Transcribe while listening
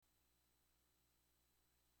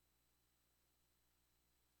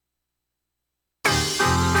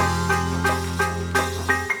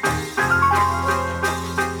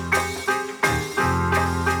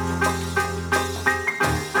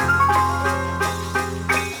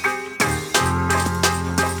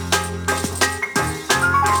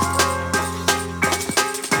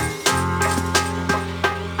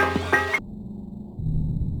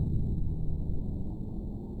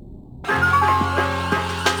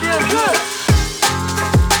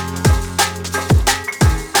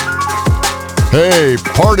Hey,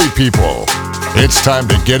 party people! It's time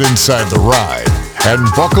to get inside the ride and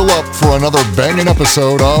buckle up for another banging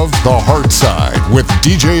episode of The Hardside with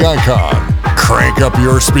DJ Aikhan. Crank up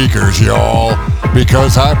your speakers, y'all,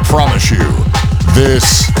 because I promise you,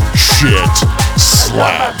 this shit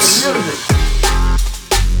slaps.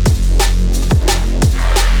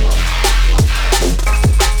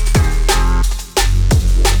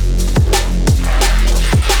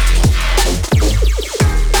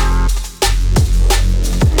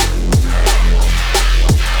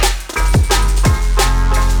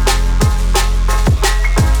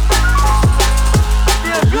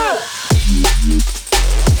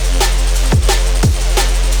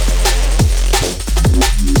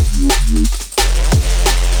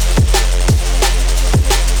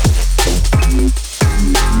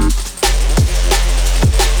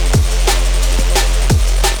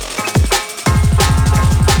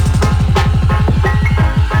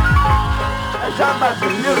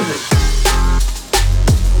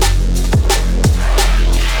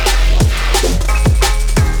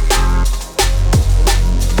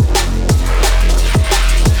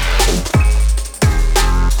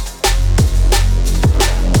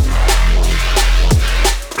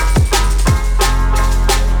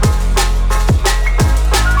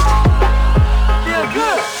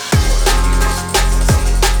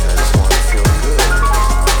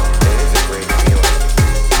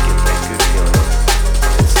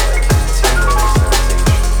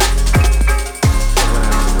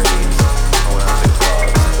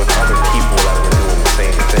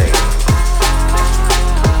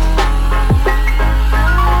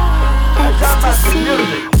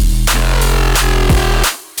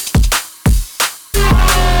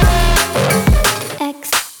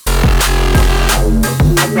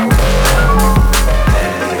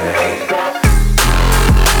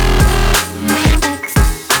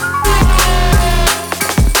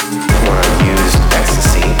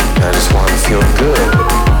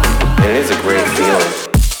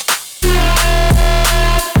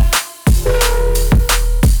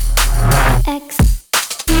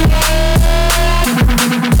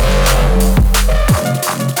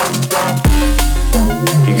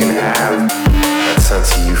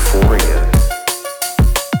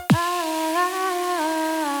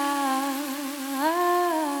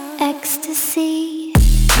 Ecstasy.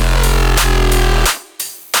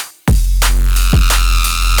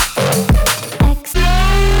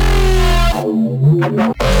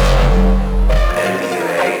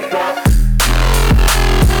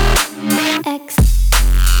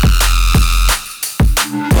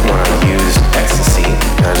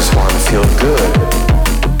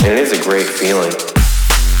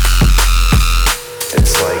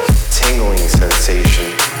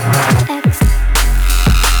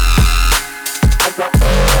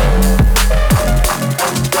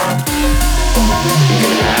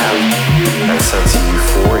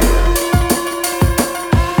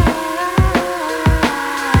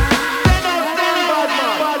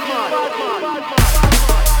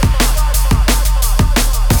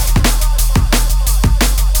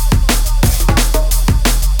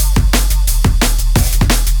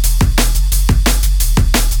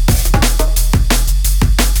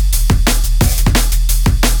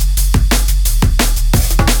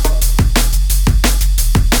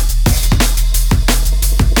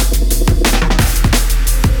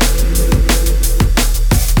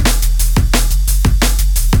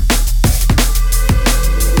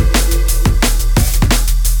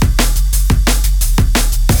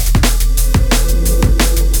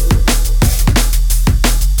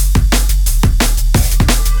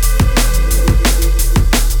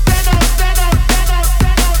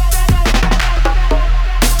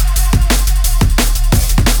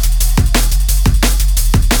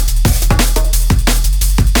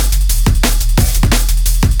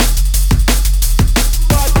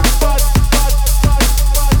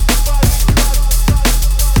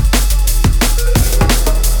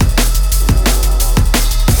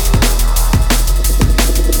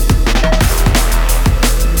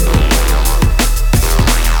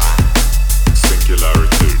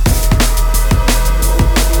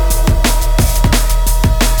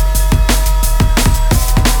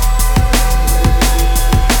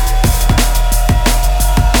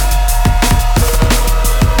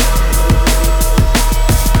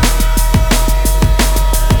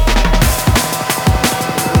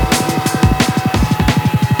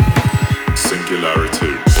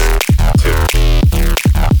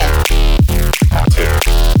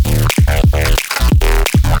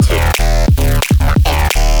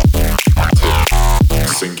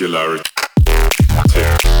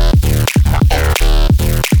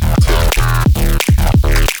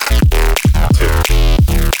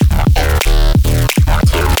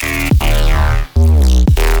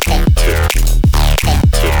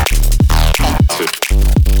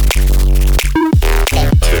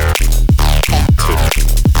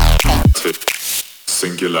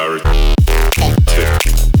 Singularity.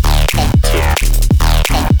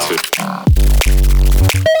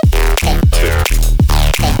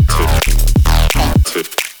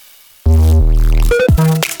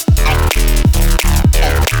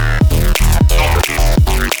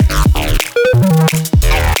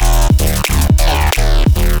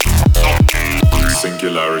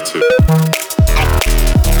 Singularity.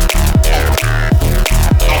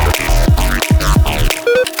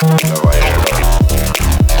 No, I am alone.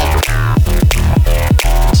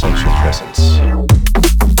 Sense your presence.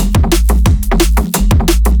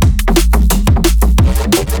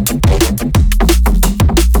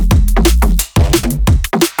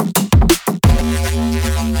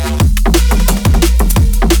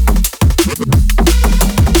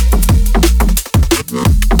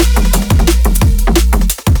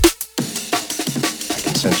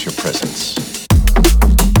 Sense your presence.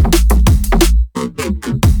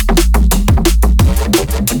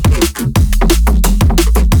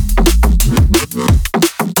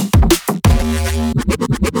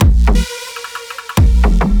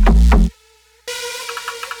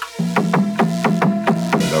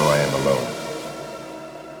 Though I am alone,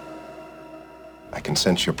 I can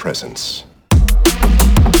sense your presence.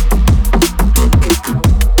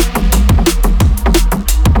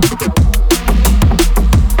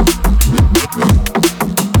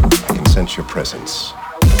 Sense your presence.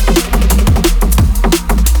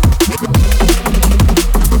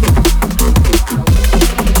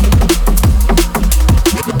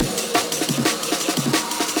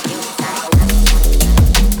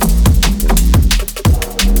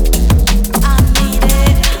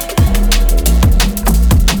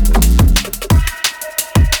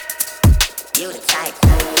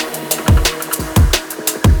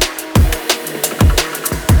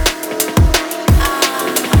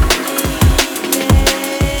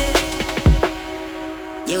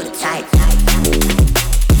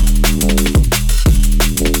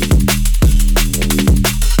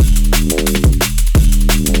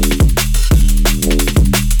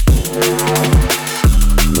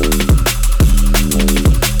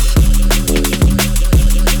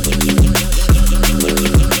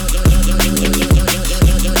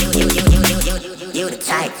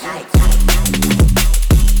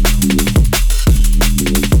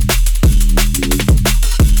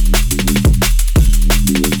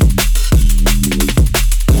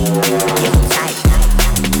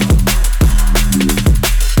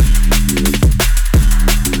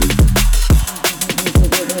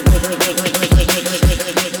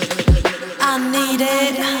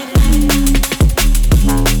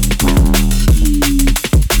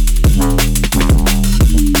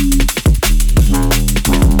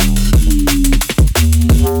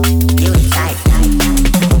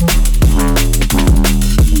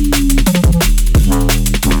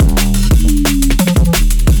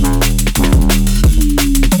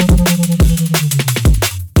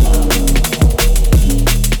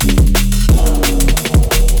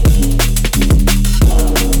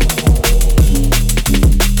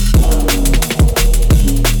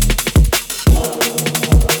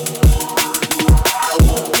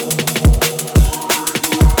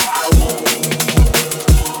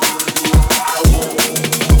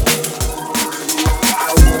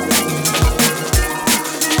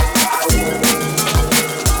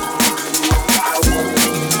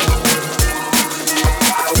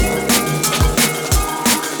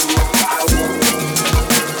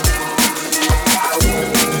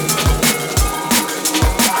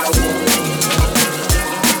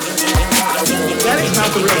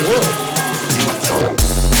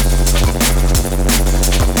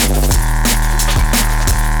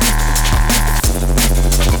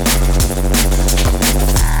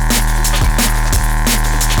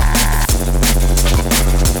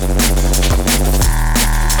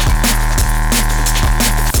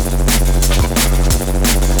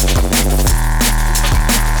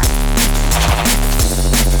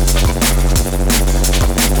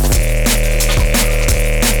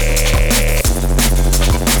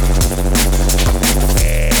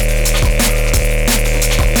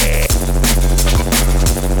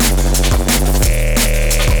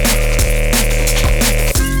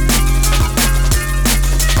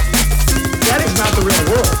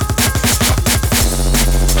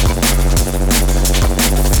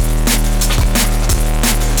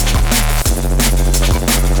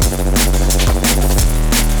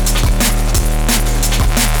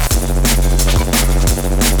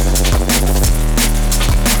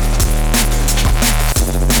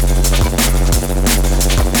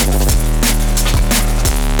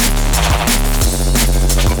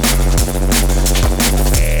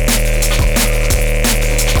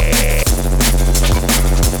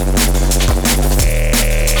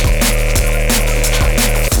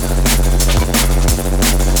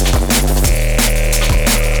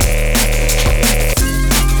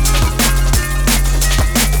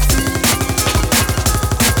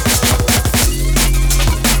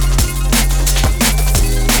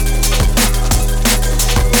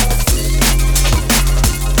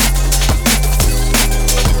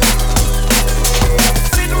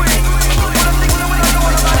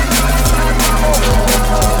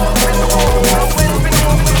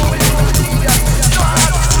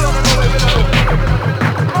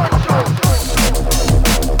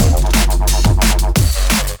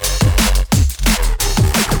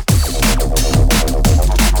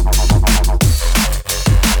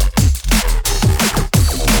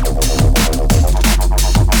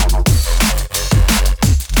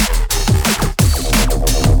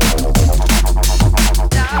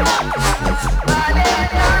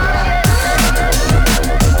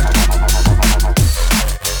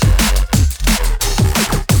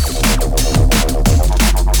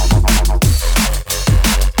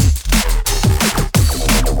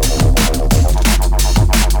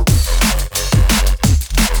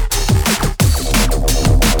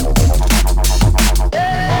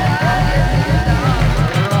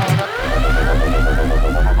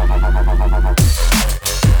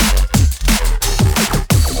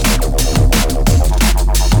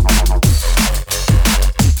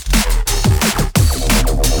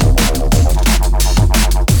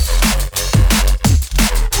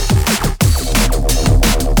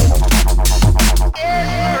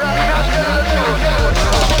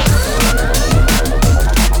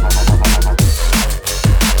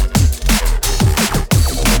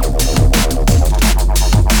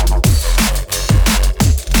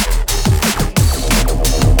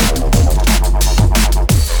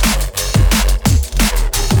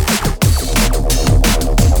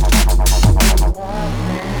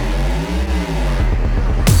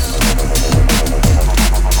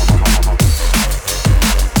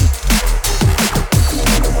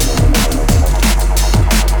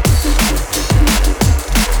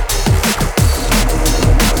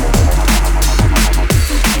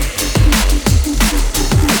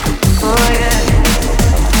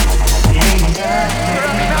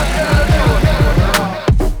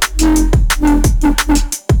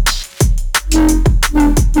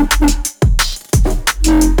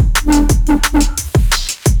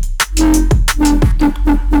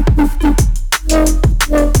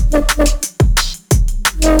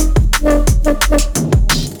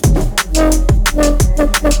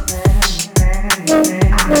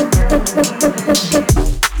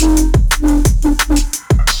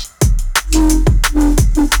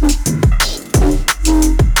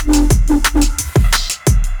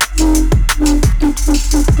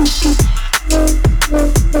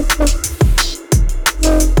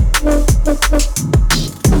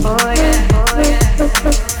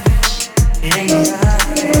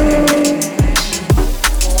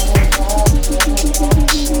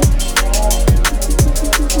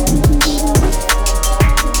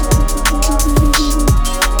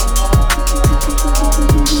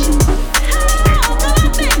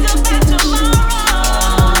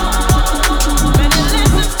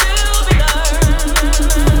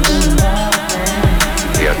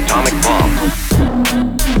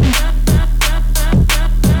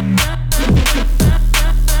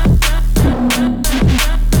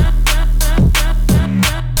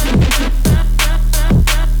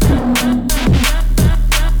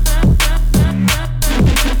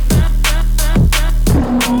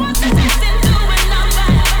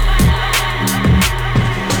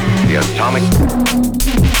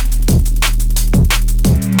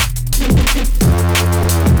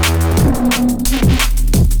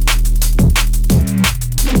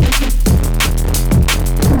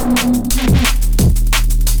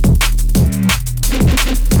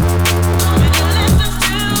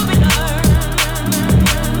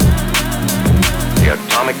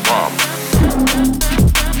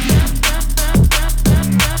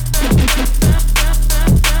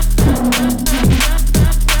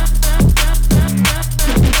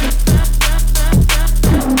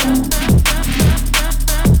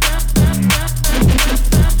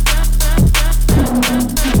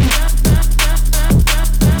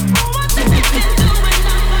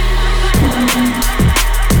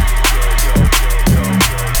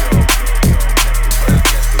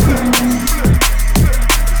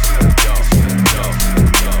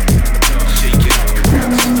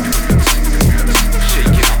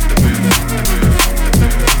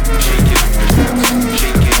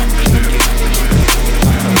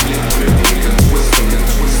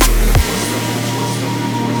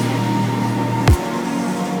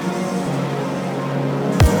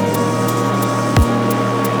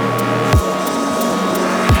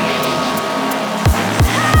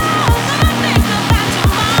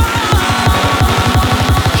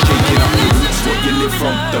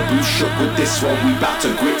 with this one. We bout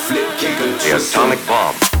to grip, flip, kick and twist. The atomic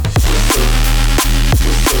bomb.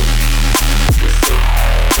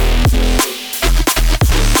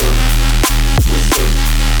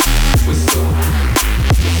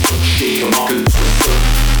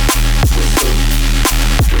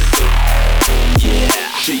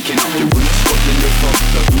 Shaking up your roots, what you live from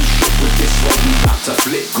the roots. With this one, we bout to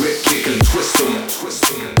flip, grip, kick and twist them. Twist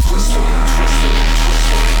them, twist them, twist them, twist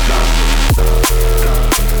them.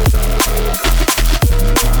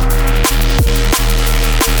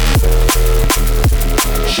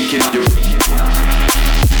 Shaking up your roots.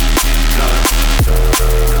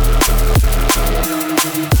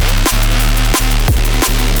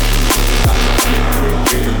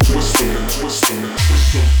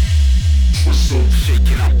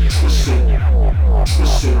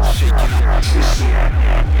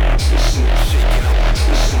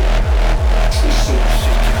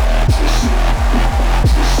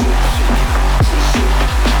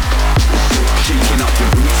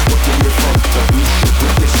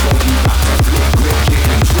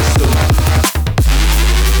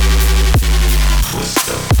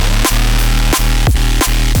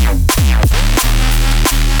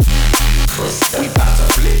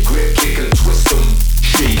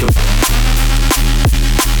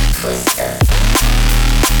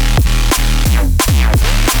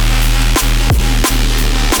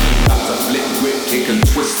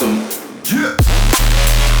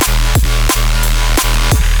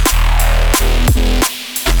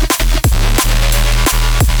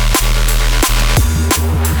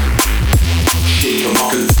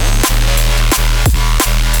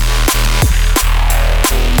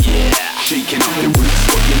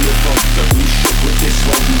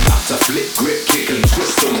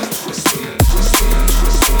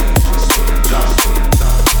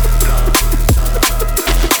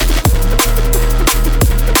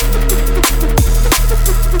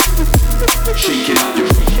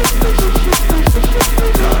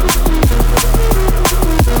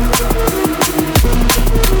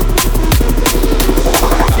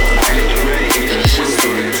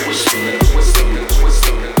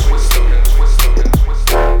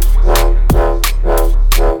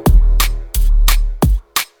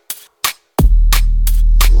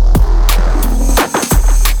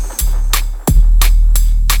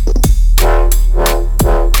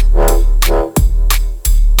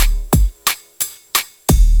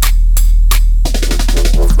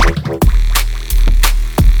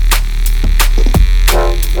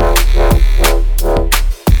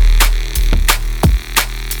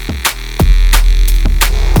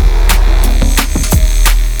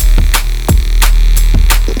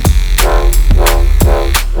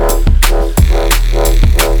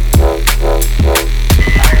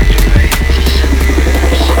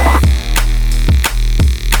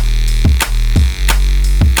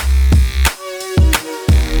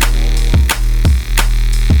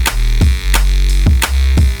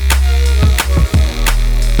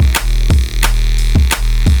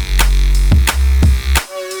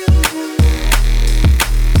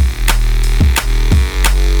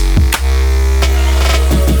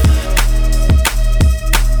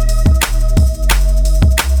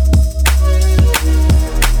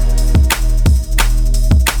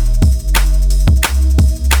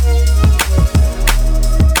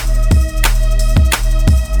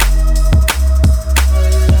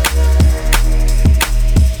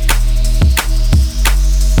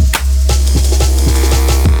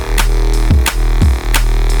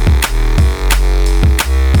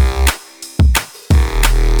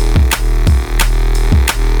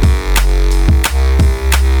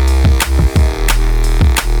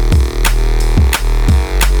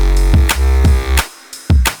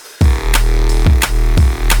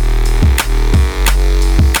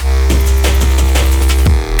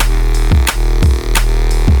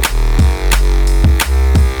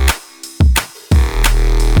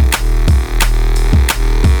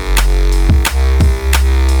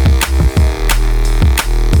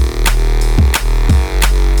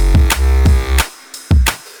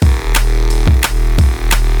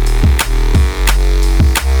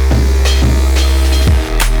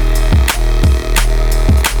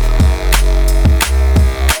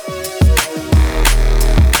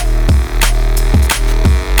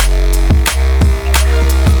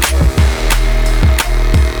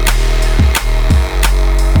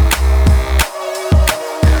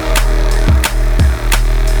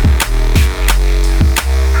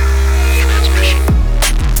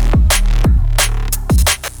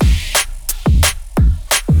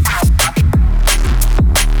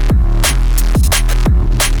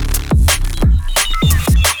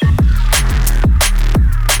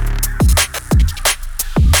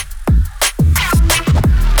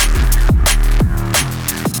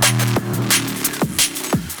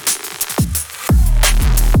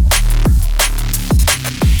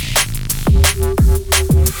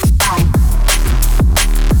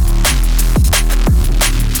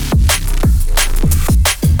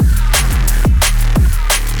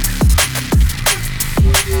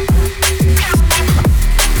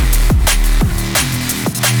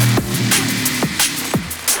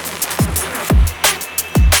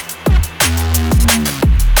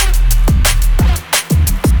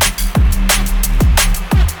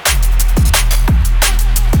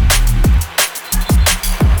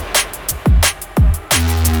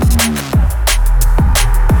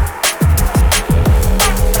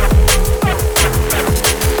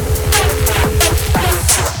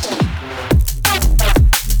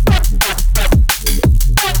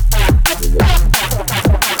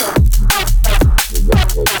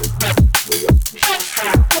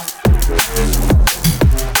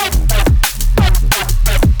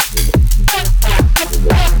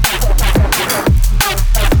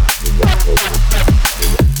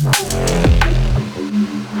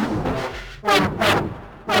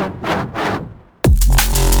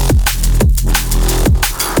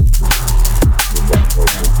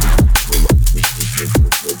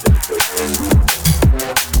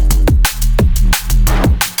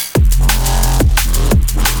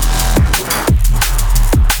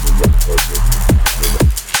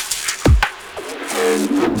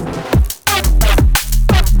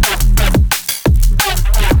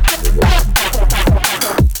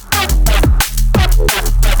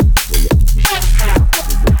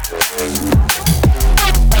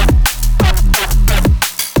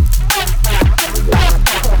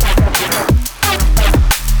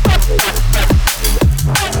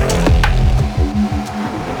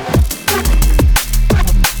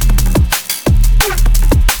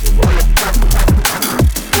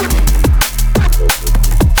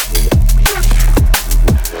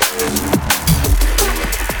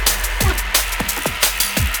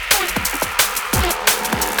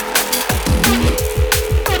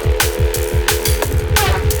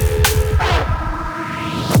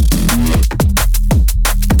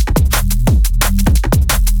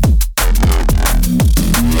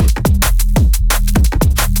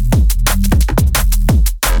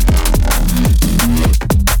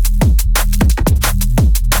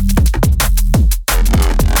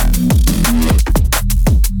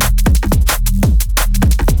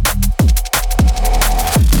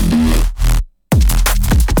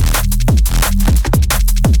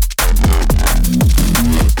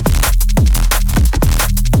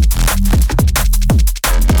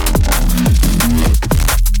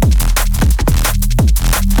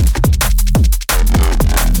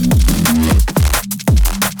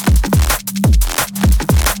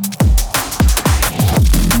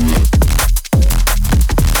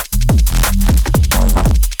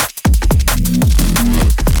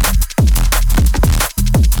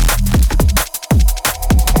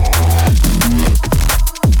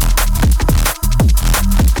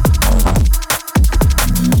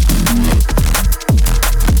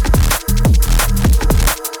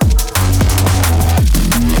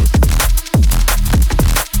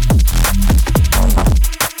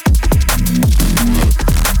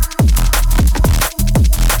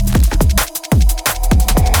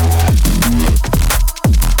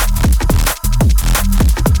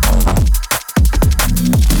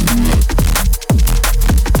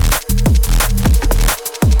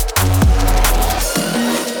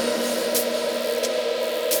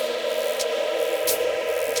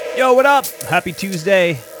 Yo, what up? Happy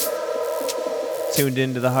Tuesday. Tuned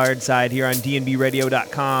into the Hardside here on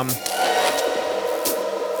dnbradio.com.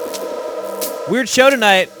 Weird show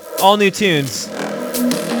tonight. All new tunes.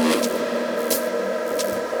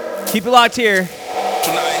 Keep it locked here.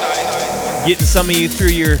 Getting some of you through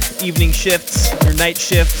your evening shifts, your night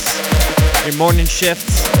shifts, your morning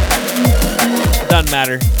shifts. Doesn't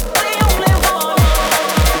matter.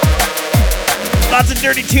 Lots of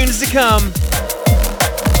dirty tunes to come.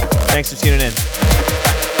 Thanks for tuning in.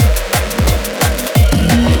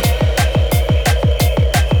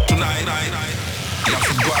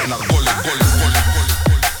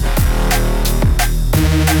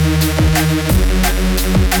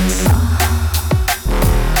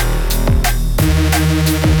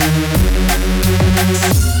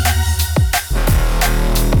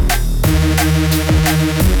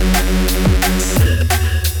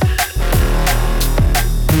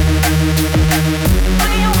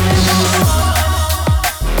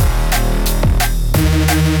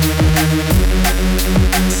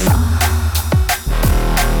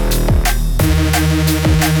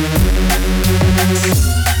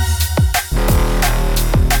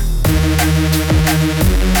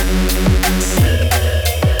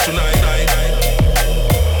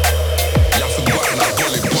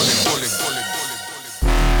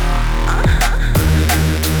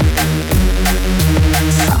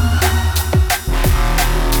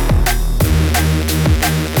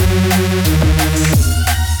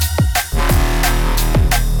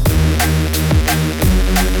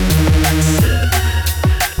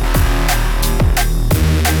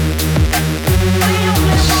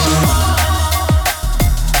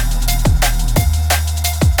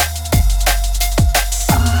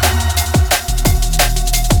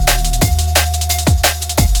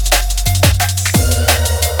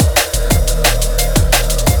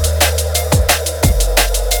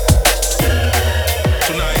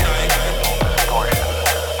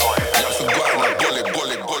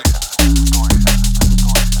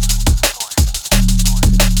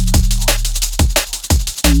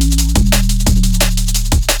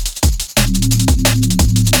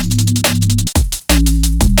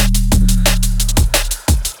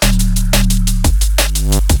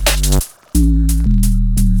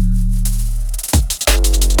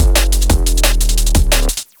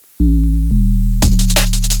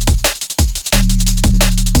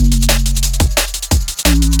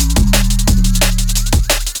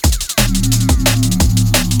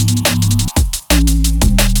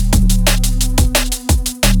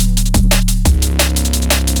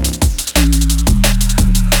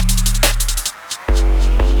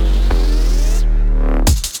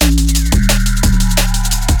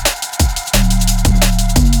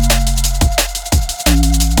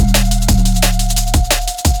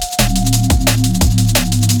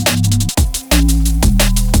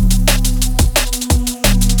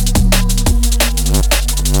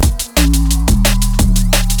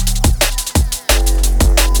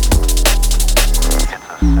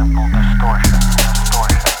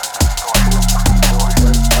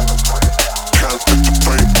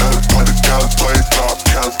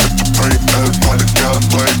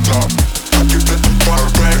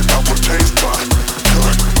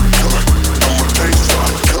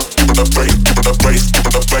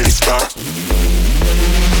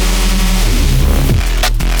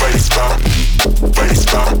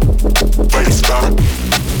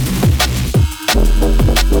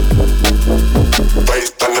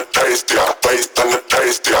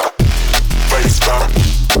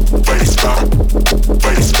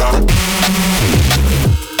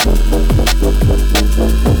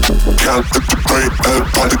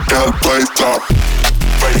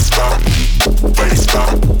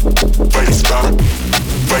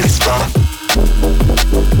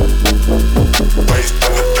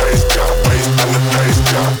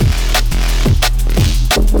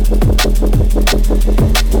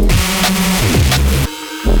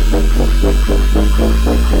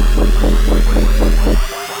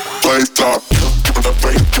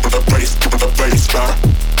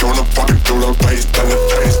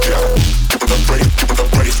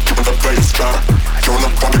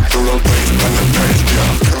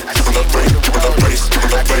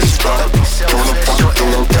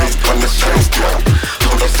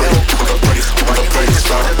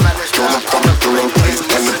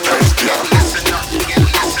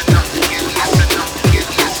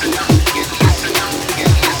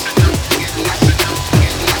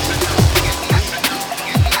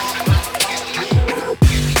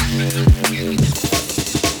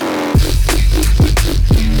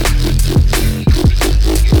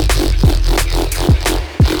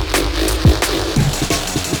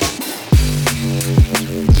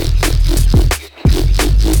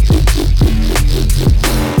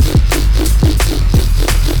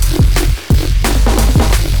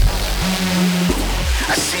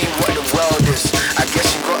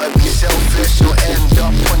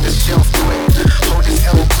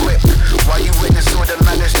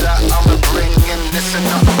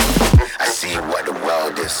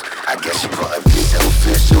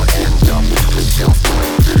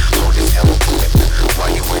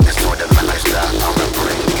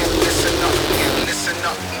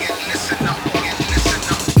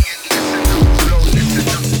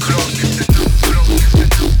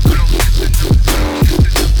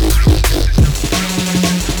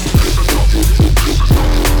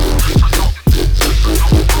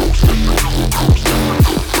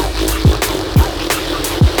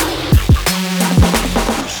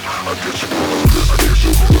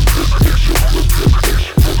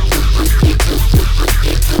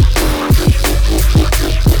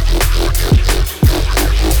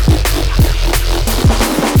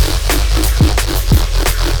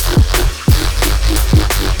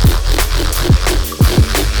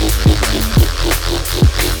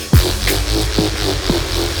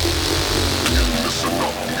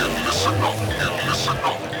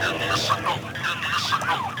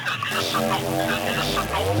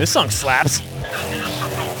 This song slaps.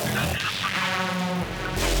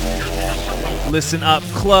 Listen up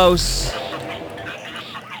close.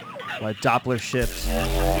 Like Doppler shift.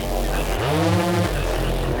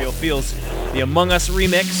 Real feels the Among Us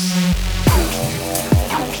remix.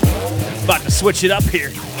 About to switch it up here.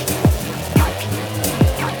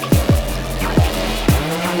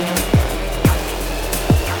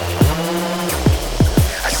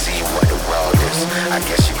 I see what the world is. I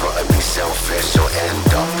guess you gotta be selfish or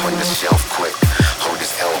end up on the shelf quick. Hold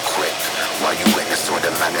this L quick while you witness all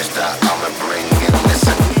the madness that I'ma bring in.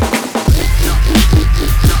 Listen.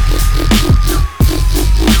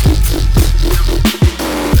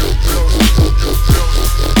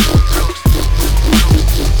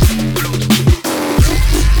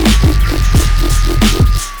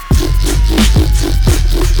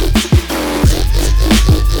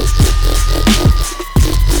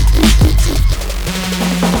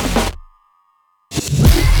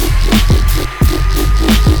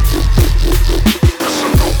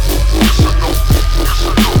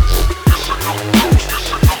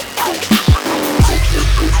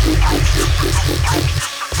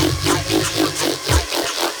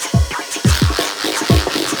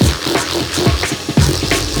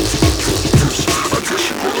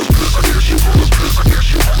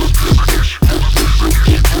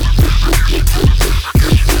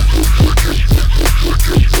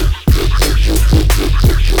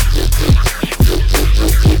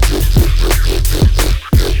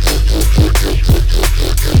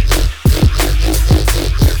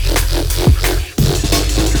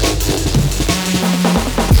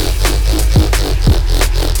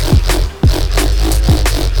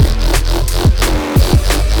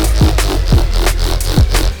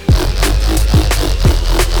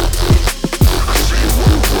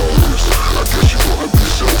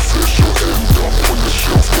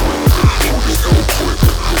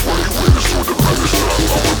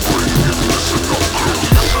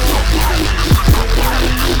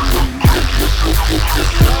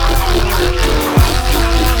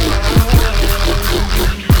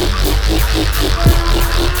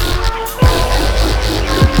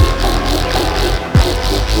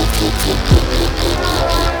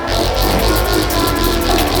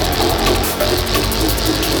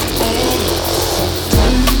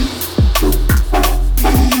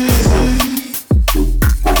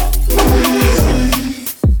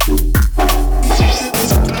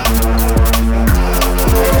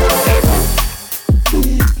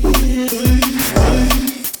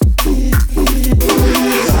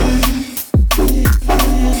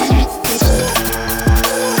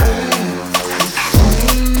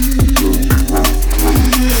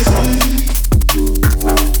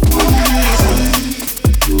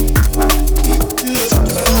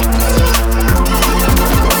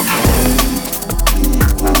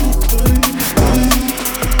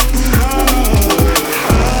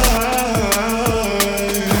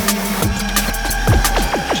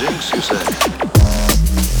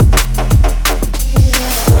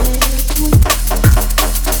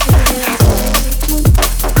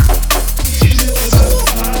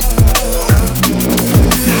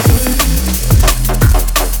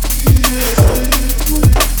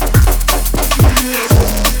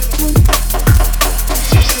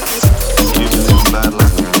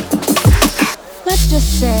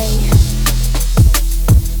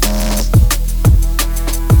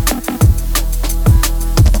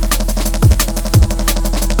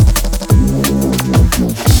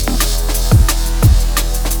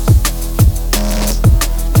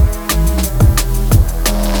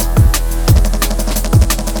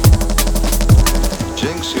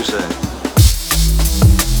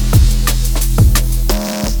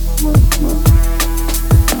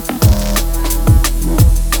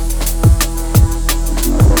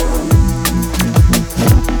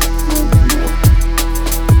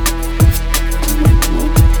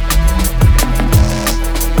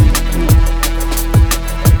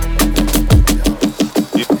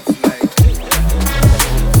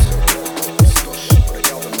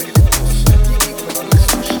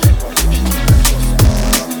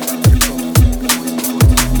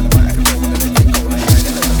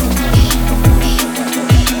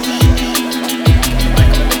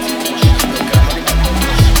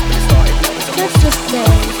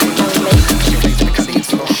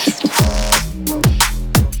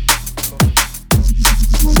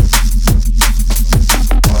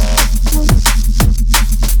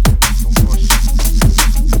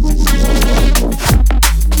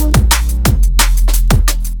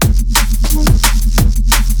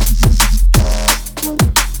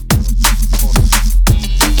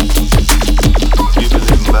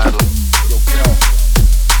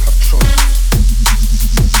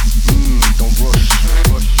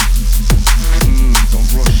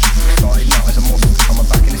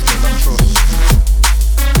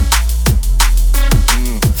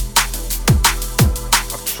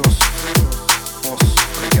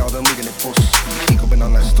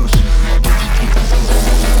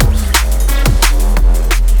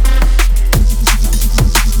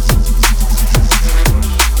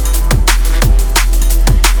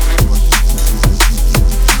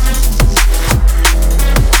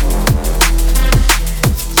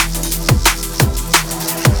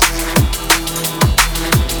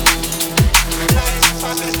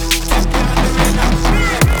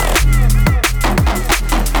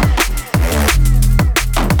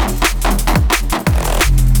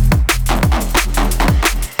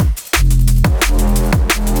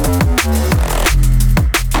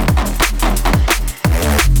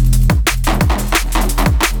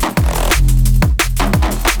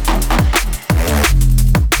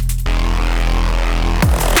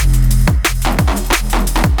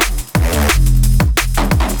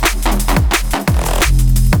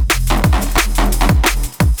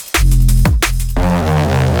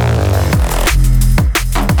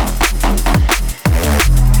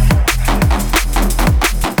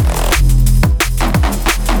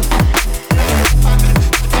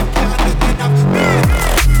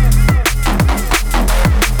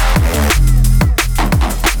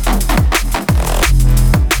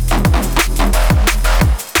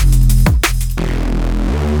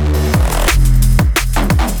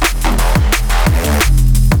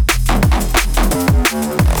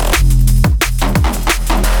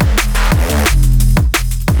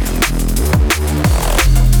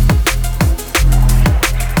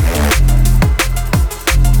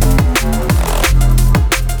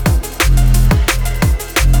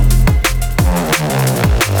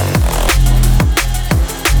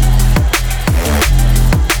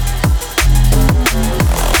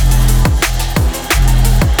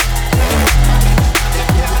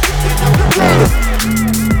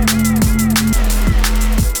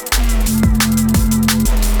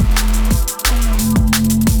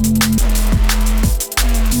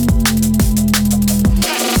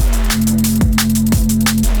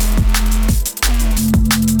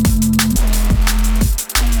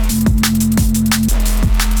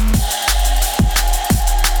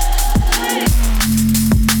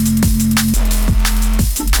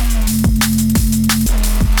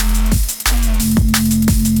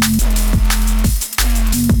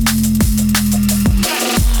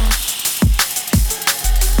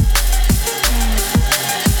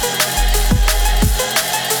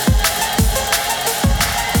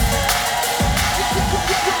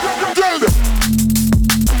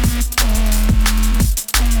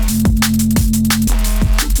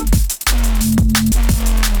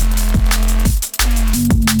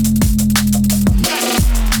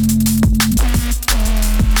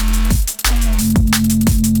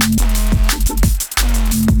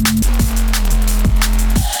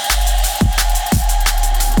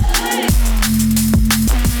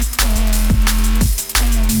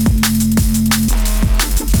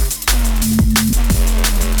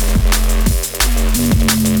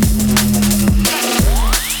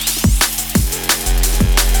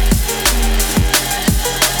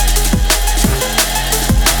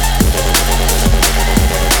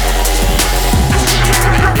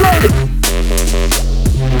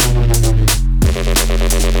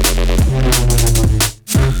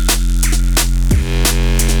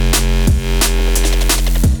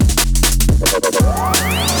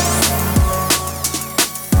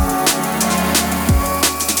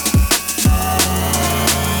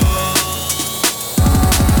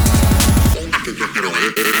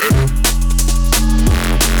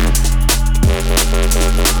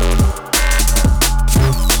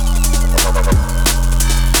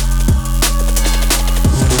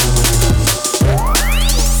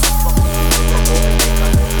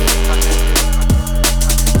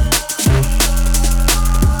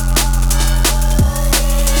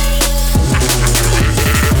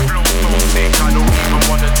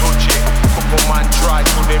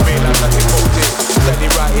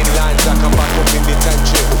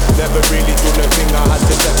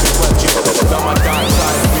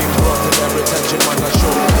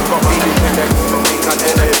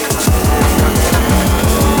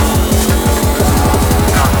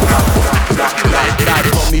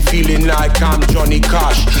 like I'm Johnny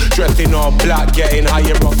Cash. Dressed in all black, getting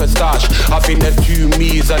higher off a stash. I think there's two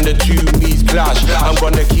me's and the two me's clash. I'm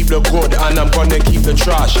gonna keep the good and I'm gonna keep the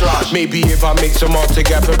trash. Maybe if I mix them all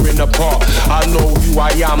together in a pot, I know who I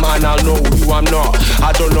am and I know who I'm not.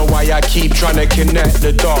 I don't know why I keep trying to connect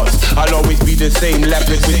the dots. I'll always be the same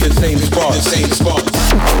leopard with the same spots.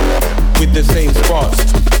 With the same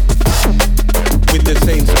spots. With the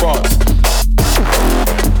same spots.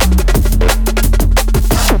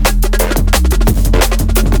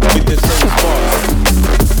 With the same spots.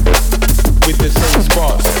 With the same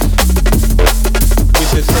spots.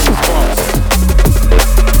 With the same spots.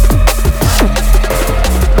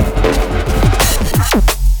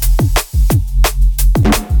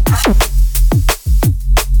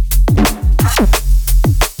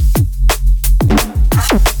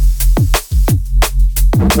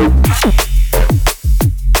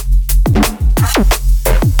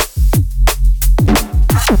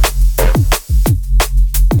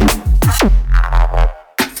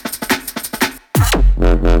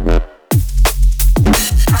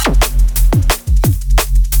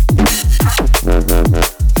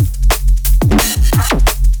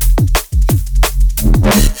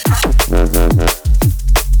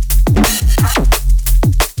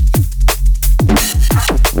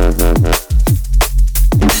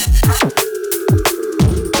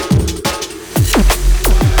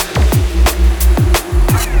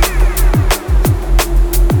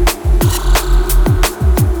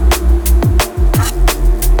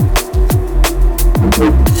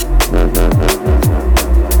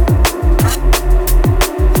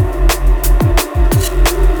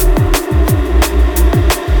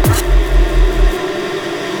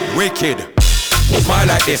 Smile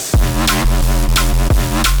like this.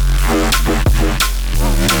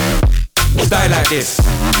 Style like this.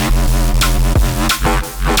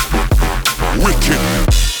 Wicked.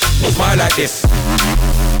 Smile like this.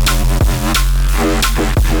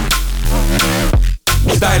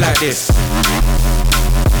 Style like this.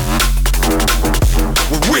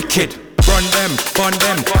 Wicked. Run them, fun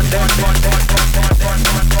them.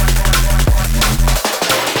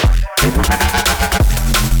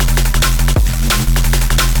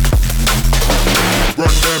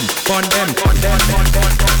 Run them, fun them.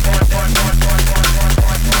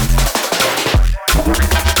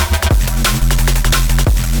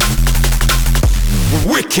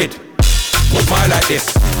 Wicked. Smile like this.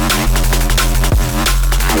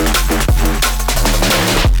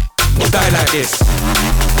 Style like this.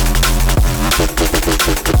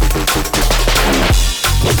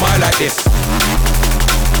 Smile like this.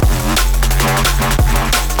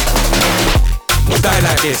 Style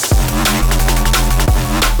like this.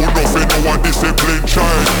 Who nothing no one discipline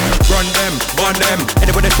child. Run them, bun them.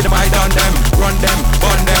 Anybody see them, I done them. Run them,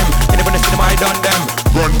 bun them. Anybody see them, I done them.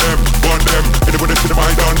 Run them, bun them. Anybody see them,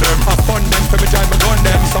 I done them. I fund them, for me drive me gun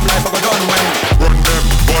them. Some life I got done when. Run them,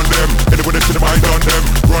 bun them. Anybody see them, I done them.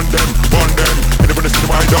 Run them, bun them. Anybody see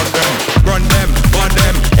them, I done them. Run them, bun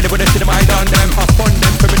them. Anybody see them, I done them. I fund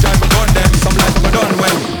them, for me drive me gun them. Some life I got done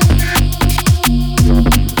when.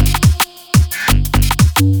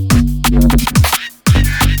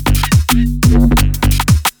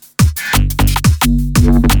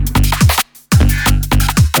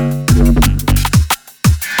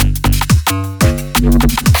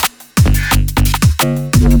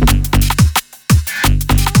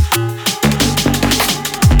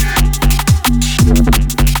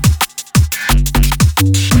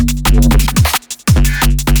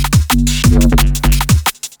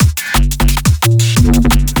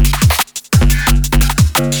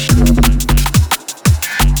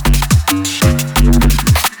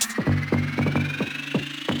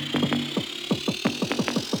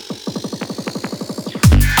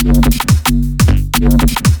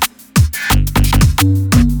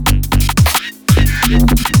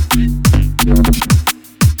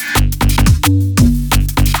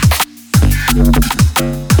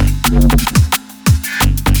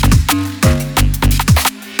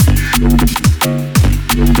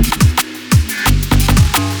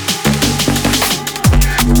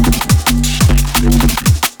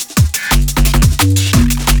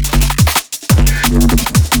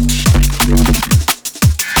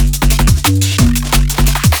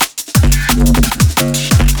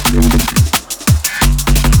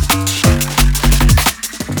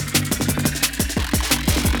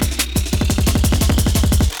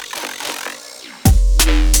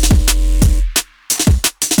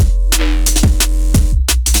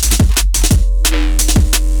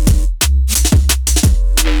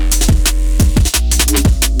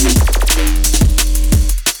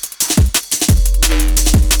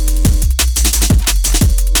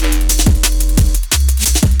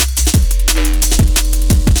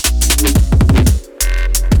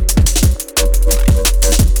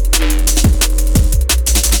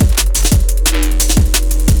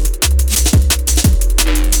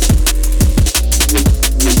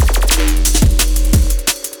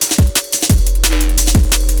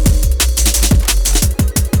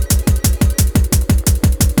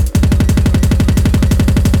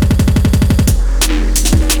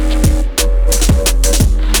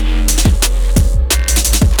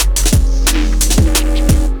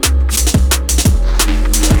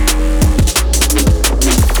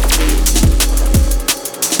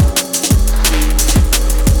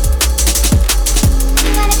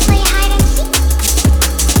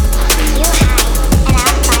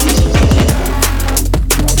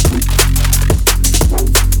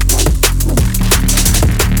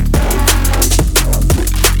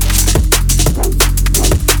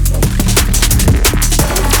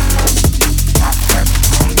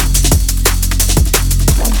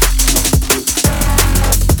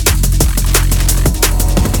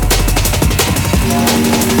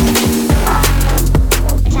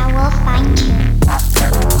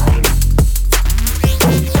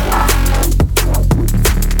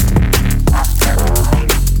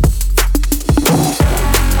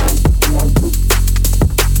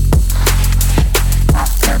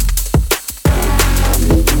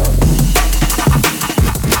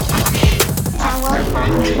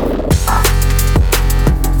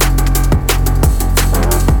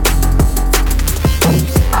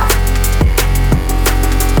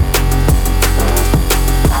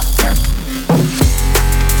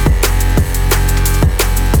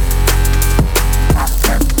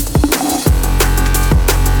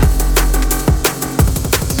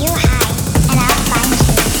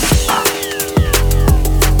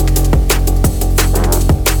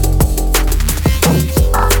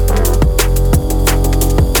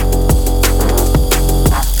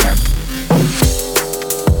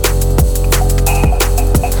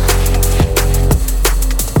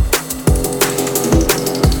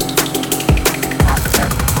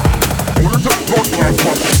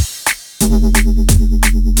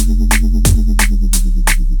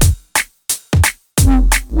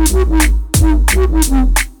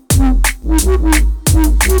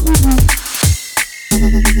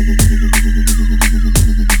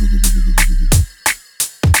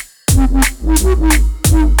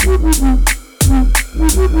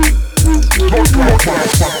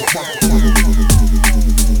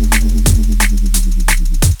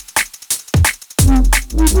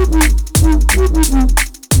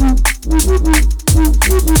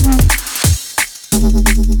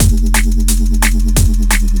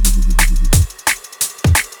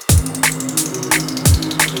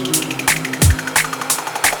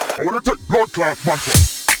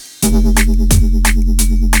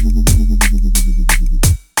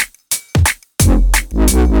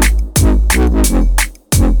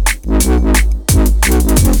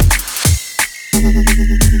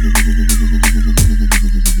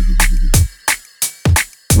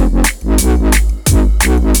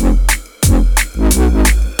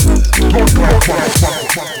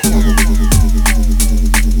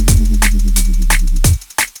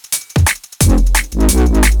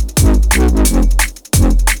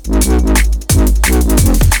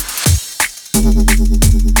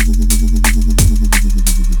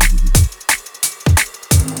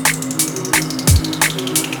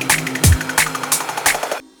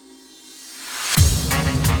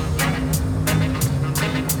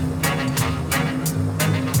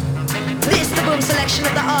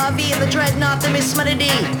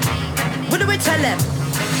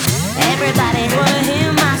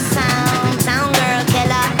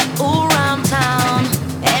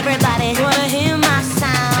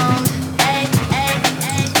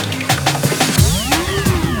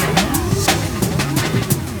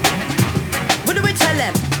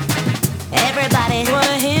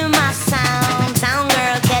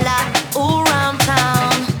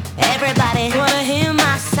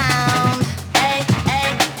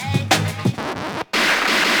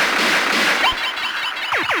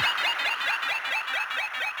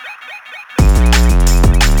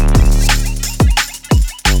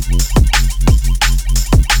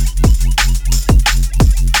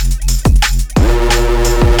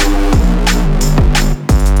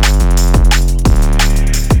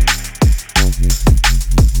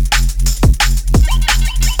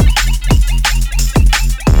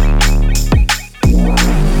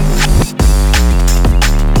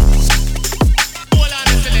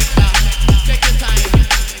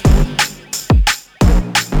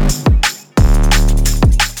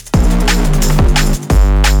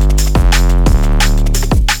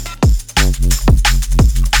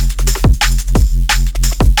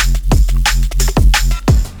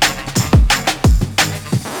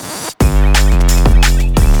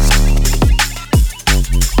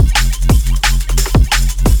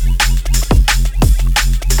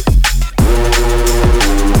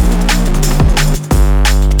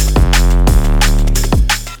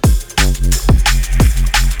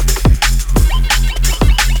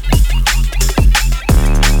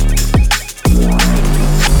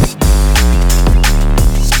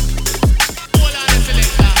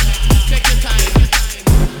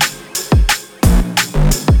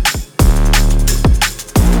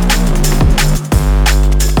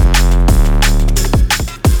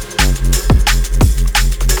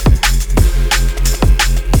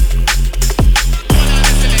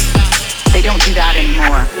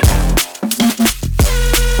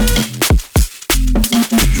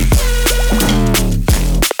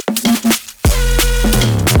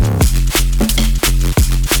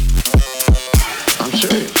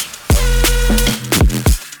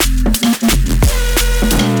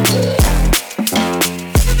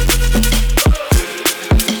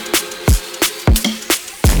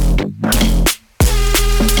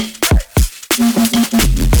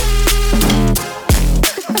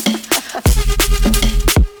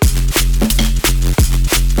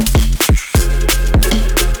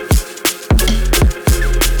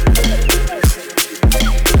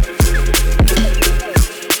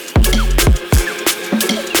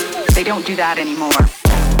 that anymore.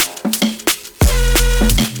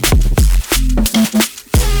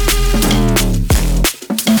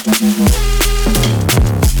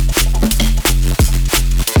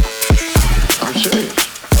 I'm serious.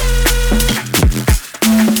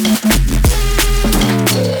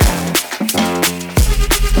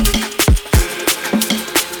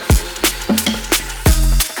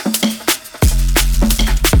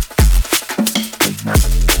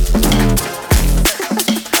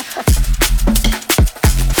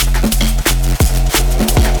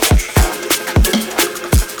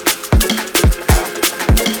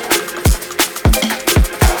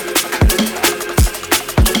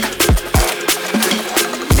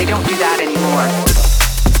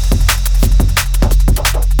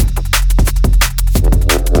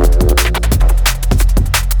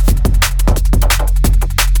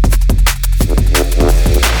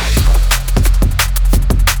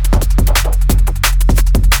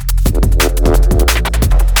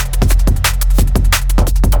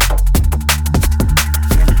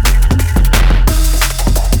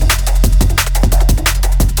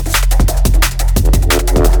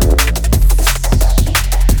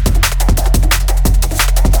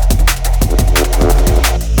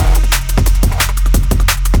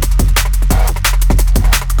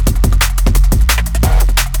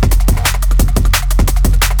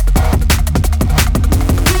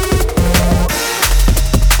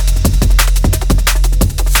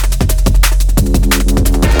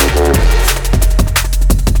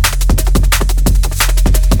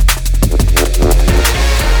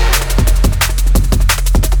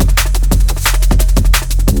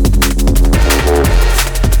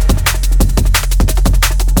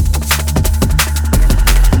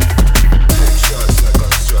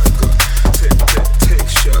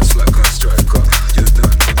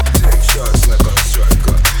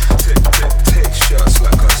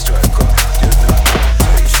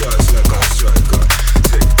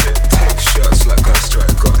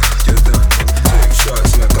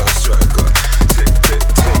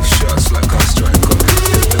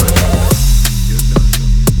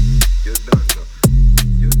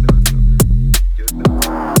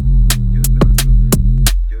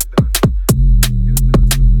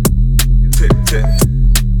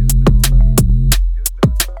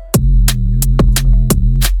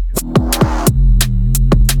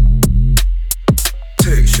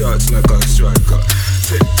 shots like a striker.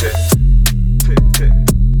 Tick, tick, tick, tick, tick,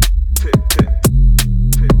 tick, tick, tick,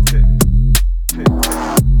 tick,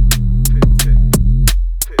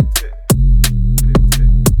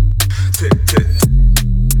 tick, tick, tick.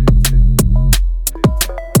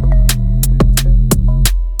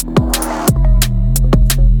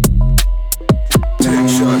 Take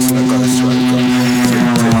shots like a striker.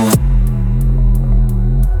 Tick, tick.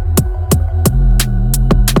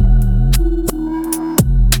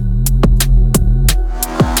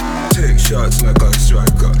 Shots like a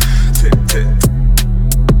striker. Tick, tick.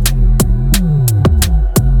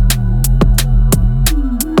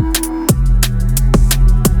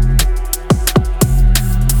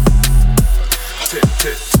 Tick,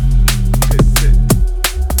 tick. Tick, tick.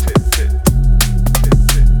 Tick, tick. Tick,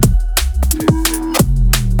 tick.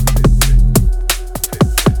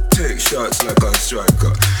 Take shots like a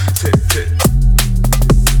striker. Tick, tick.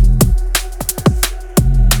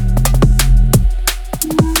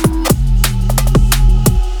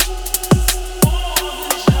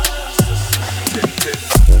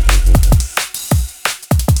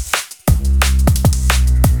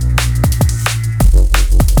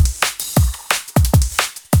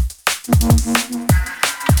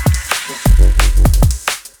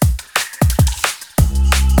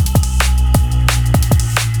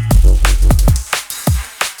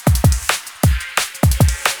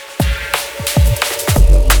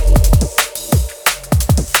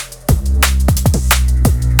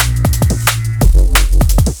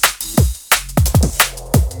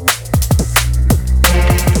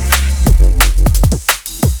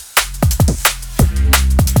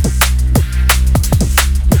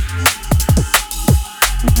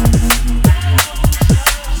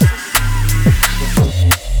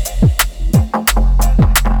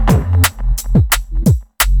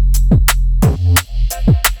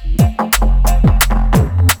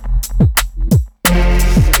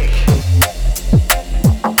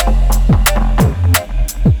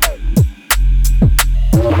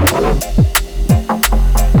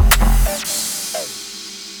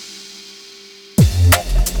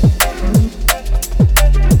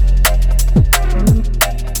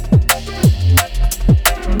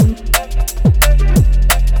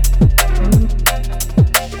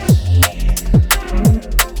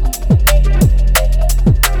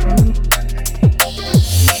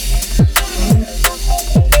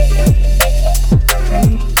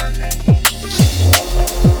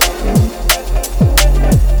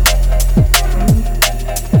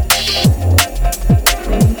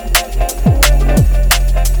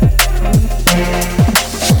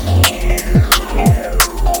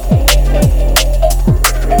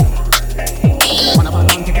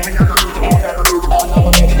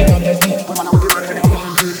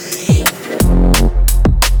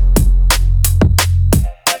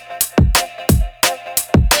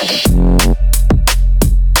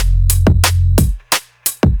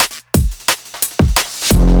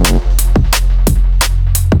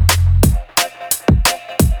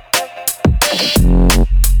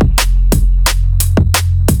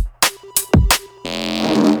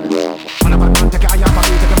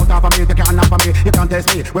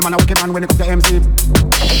 When man a wicked man when it comes to MC.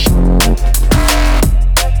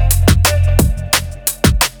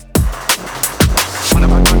 Man a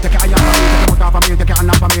bad man take a eye off of me, take a mouth off of me, take a hand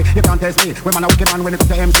off of me. You can't test me. When man a wicked man when it comes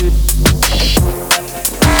to MC.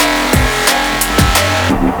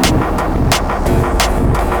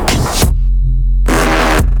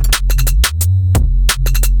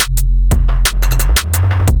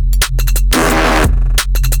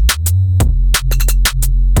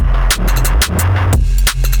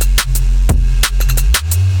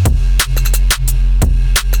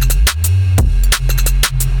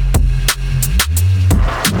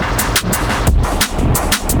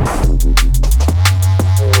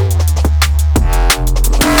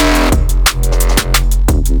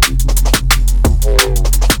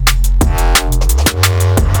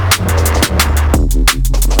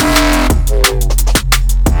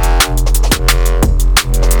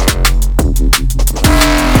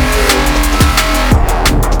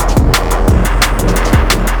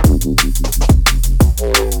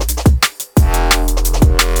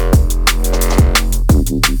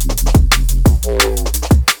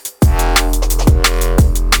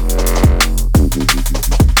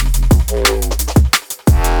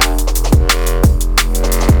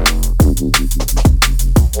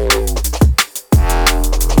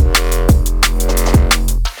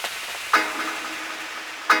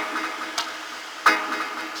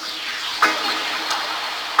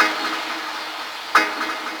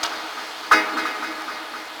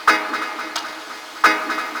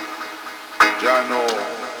 Ya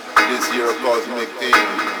no. this here a cosmic thing,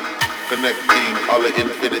 connecting all the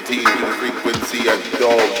infinity to the frequency of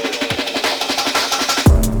dog.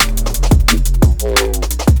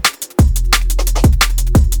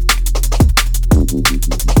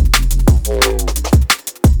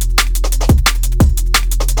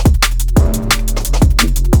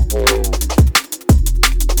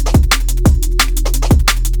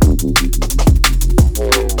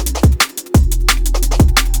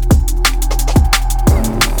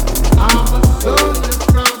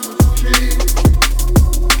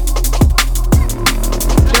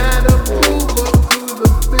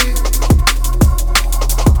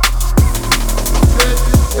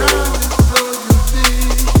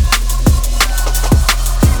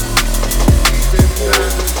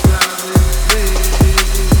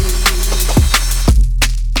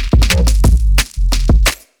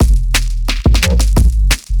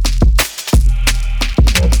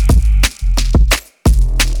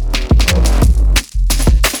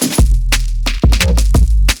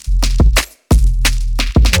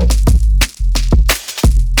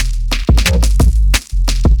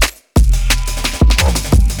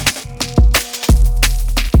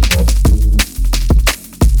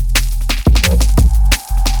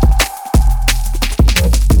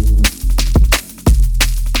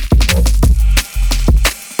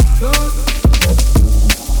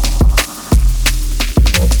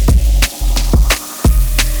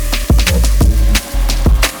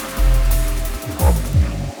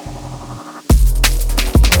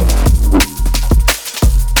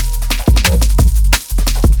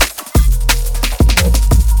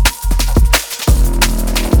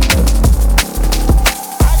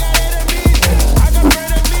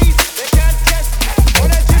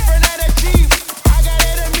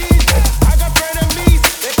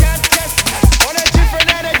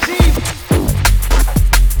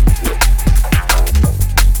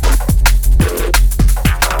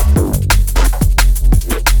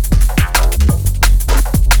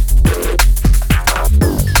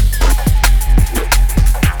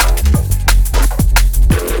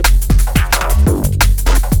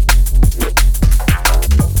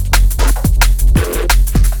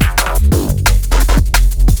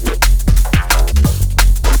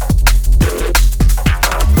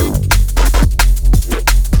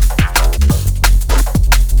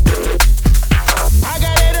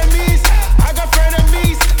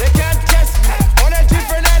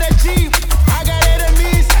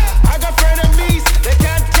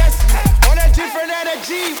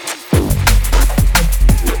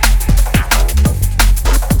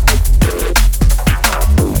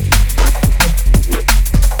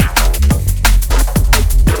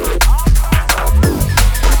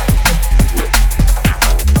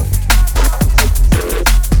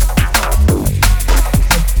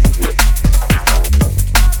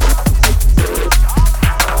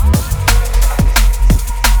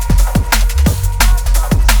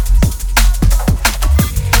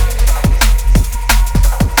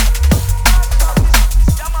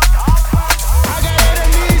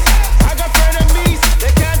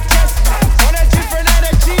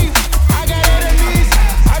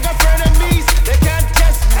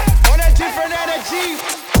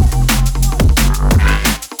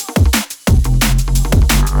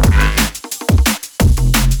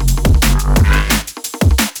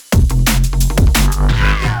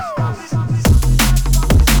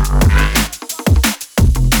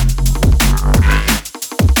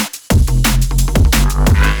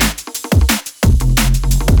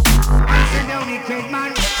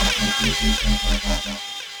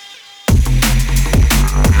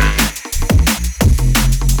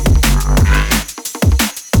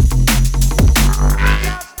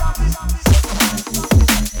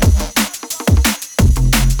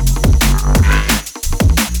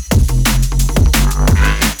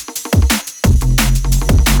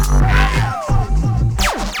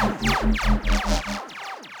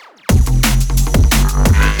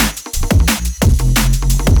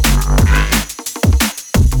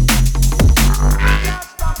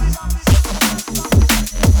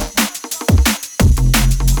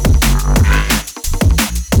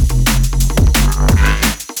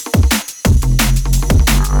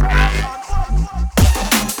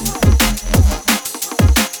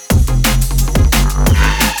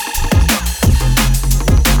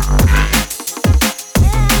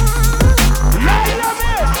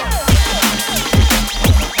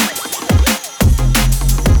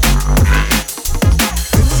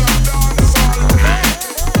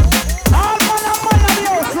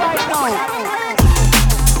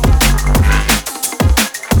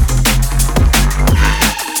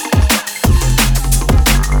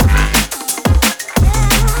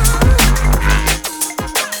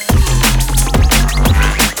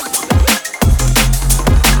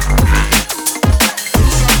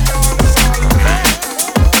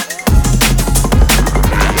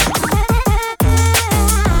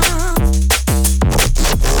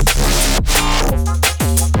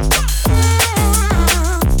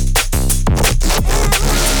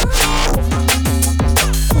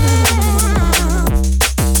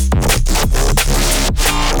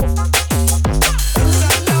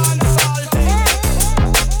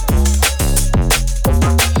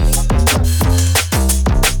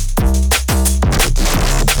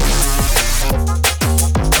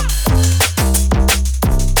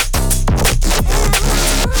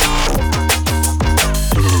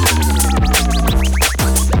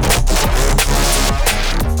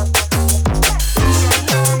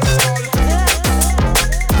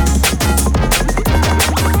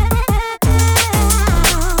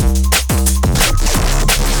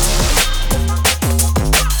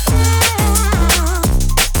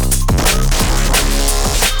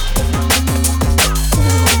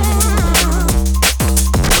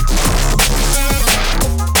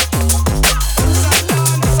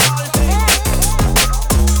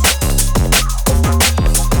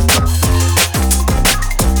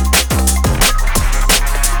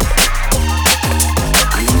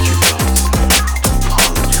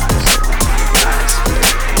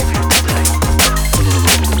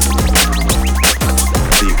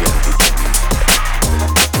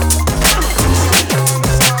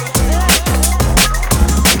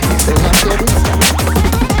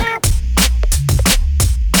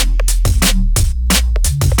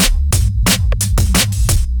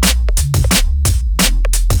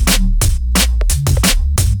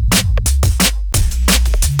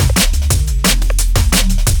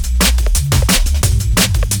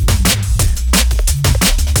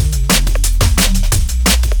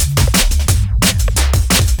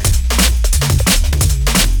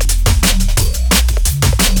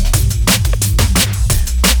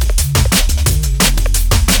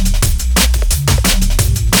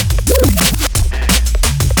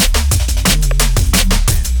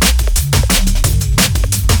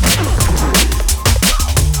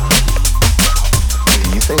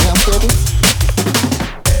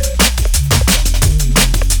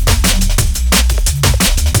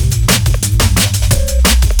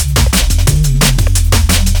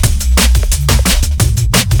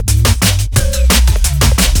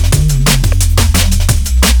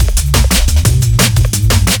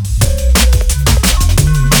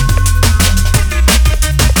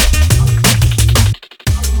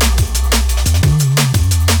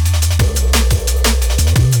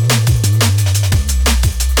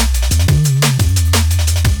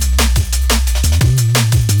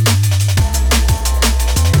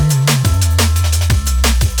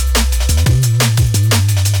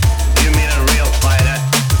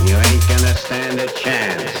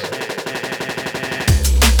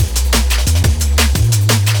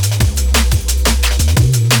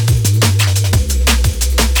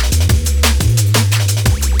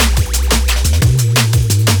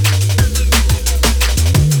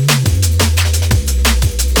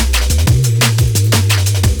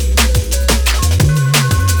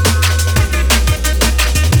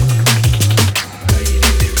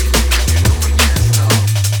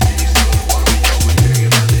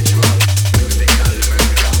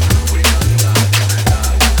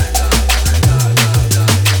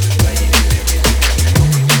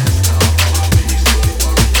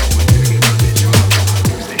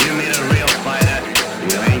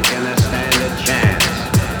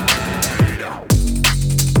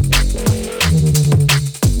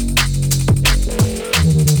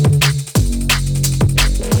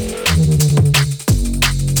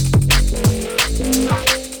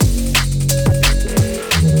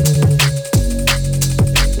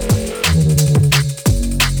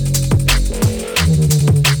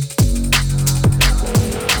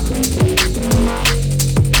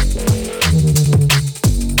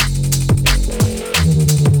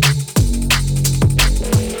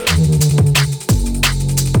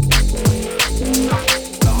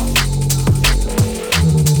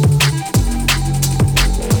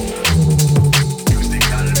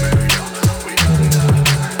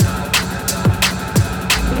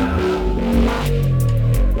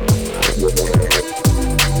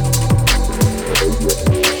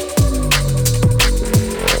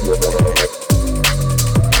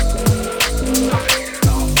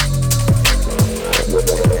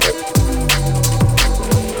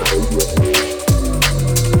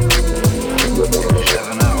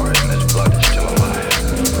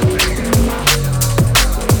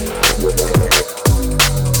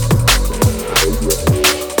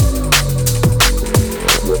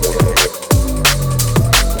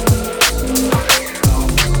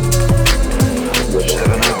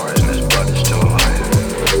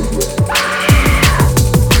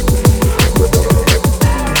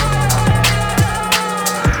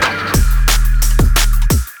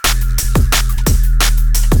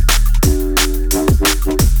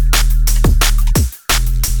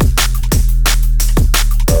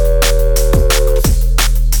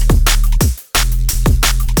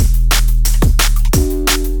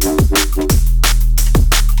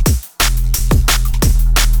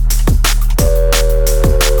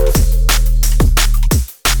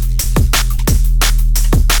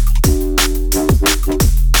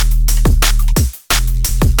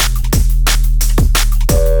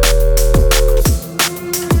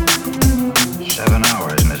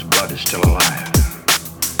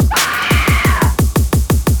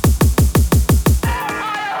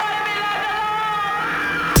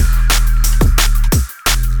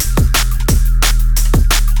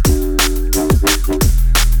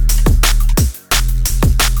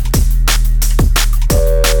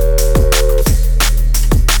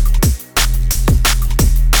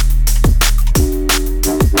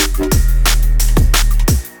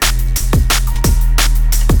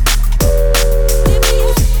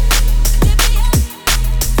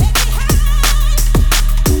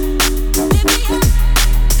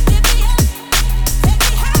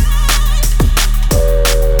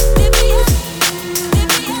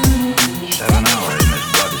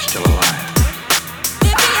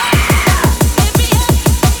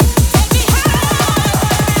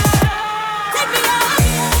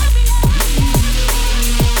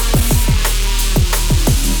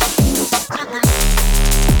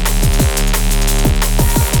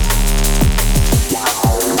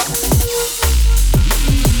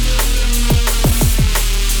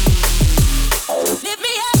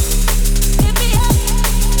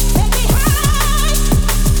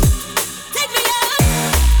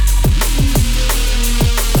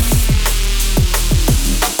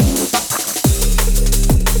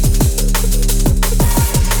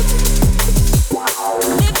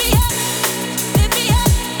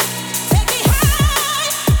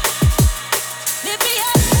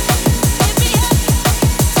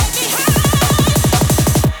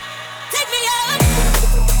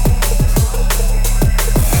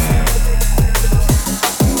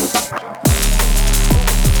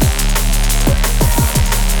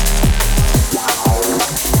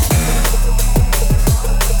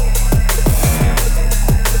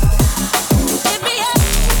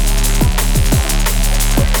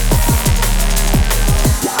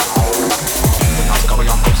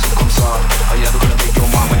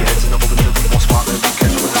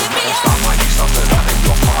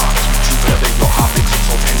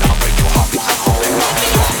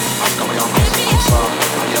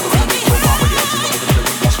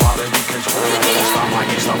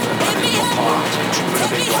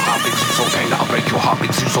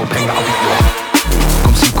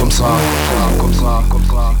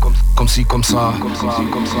 Comme si, comme ça. Comme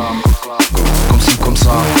si, comme ça.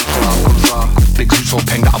 Big zoo so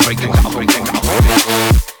peng that I break it.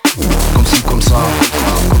 Comme si, comme ça.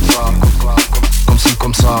 Comme si,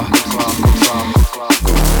 comme ça.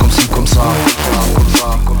 Comme si, comme ça.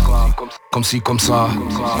 Comme si, comme ça.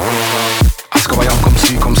 Ask how I am, come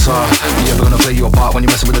see, come sir. You ever gonna play your part when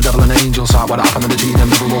you're messing with the devil and the angels heart? What happened to the gene and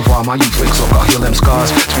never over my youth fix up, gotta heal them scars.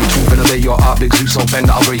 Speak truth and obey your heart, big zoo so bang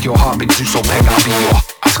that I'll break your heart, big zoo so bang that I'll be your.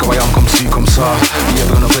 Ask how I am, come see, come sir. You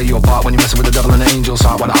ever gonna play your part when you're messing with the devil and the angels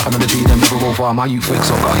heart? What happened to the gene and never over my youth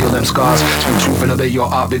fix up, gotta heal them scars. Speak truth and obey your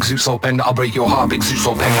heart, big zoo so bang that I'll break your heart, big zoo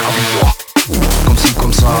so bang that I'll be your. Come see,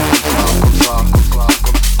 come sir.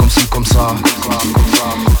 Come see, come sir.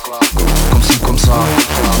 Comme si, comme ça.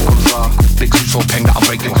 Big zoo so peng that I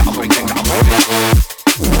break it.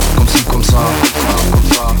 Comme si, comme ça.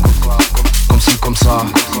 Comme si, comme ça.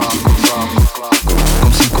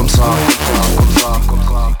 Comme si, comme ça.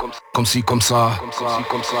 Comme si, comme ça.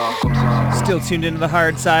 Still tuned into the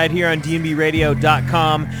hard side here on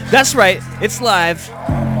dnbradio.com. That's right, it's live.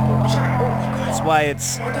 That's why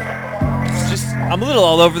it's just, I'm a little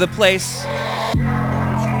all over the place.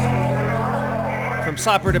 From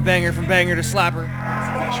slapper to banger, from banger to slapper.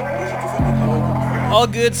 All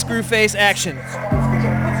good screw face action.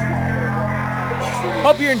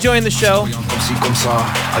 Hope you're enjoying the show.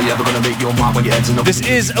 This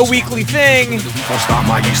is a weekly thing.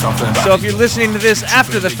 So if you're listening to this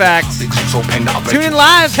after the fact, tune in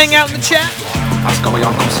live, hang out in the chat.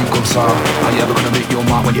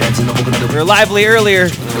 We were lively earlier.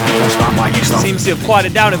 Seems to have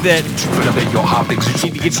quieted down a bit.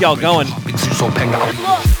 Need to get y'all going. Comme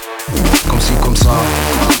si, comme ça.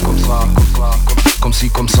 Comme si,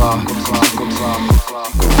 comme ça.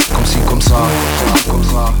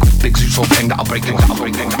 Big zoo so peng that I break it.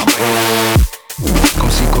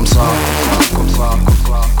 Comme si, comme ça.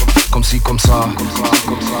 Comme si, comme ça.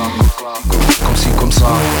 Comme si, comme ça.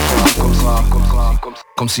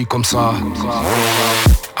 Comme si, comme ça.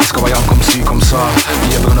 Ask how I am, come see, come sir.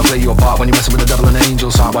 You ever gonna play your part when you're messing with the devil and the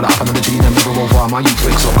angels heart? What happened to the gene and never over my youth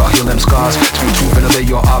fix up, gotta heal them scars. Speak truth and obey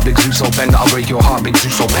your heart, big zoo so bang that I'll break your heart, big zoo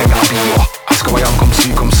so bang that I'll be your. Ask how I am, come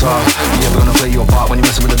see, come sir. You ever gonna play your part when you're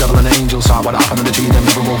messing with the devil and the angels heart? What happened to the gene and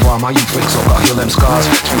never over my youth fix up, gotta heal them scars.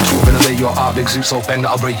 Speak truth and obey your heart, big zoo so bang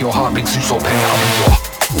that I'll break your heart, big zoo so bang that I'll be your.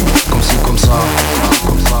 Come see, come sir.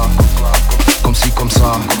 Come see, come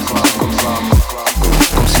ça.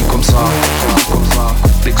 Comme si, comme ça.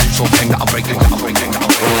 Big zoo so peng that I break it.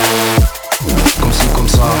 Comme si, comme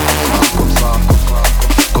ça.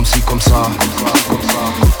 Comme si, comme ça.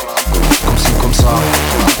 Comme si, comme ça.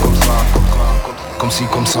 Comme si,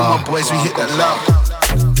 comme ça. Boys, we hit that loud.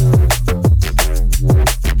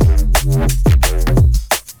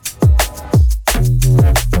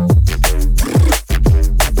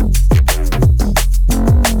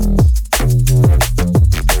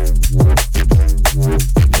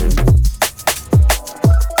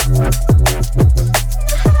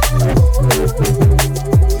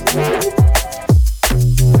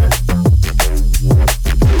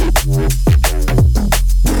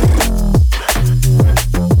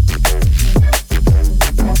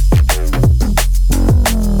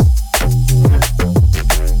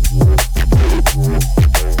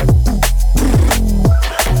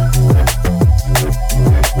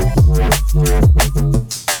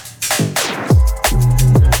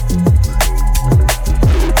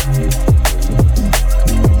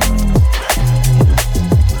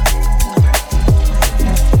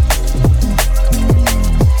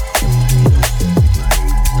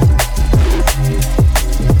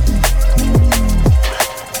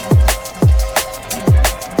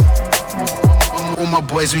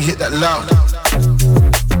 Boys, we hit that loud.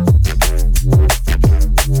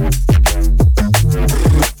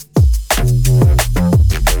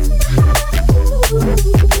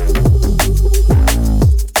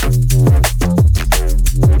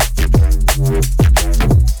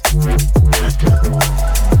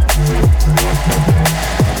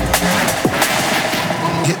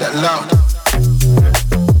 Hit that loud.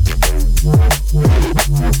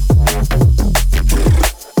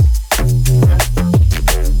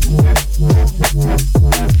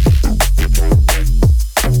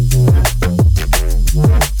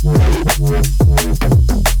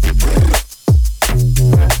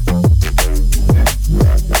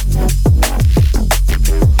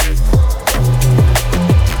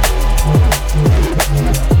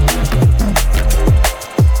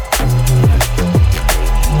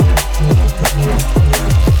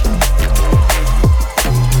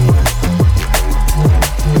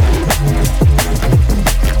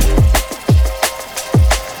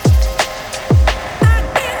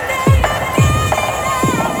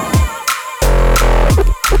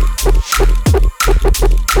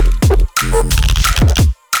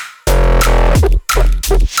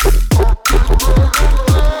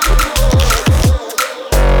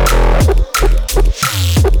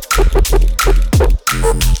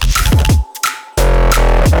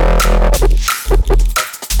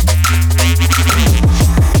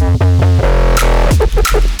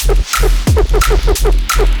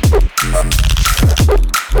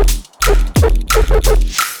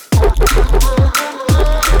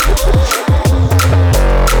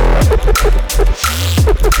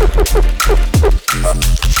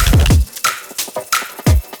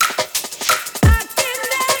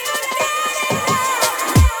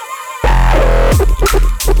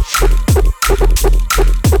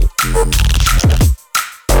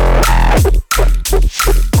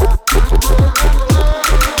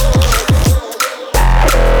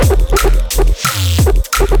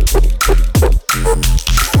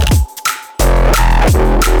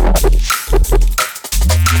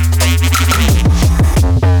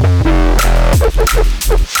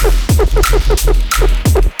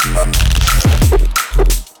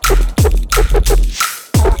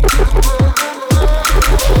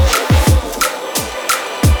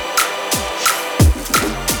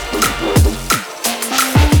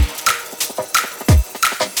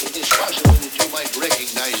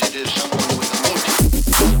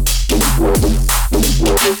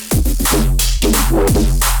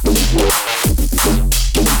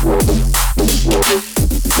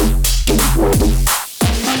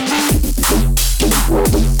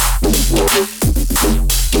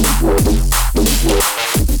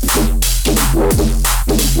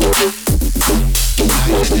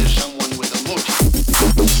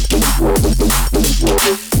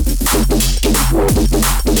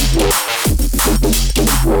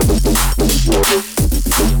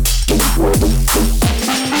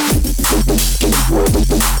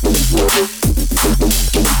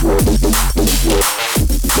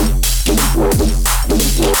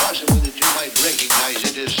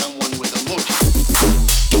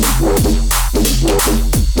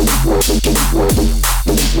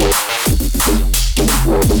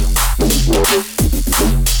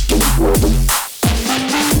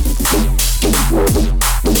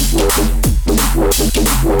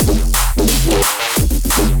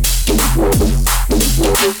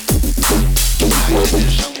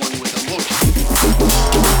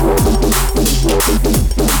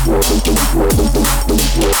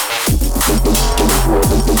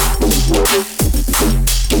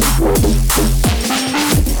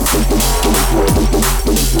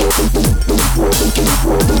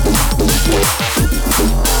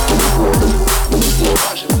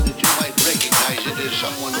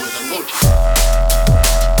 Someone with a motive.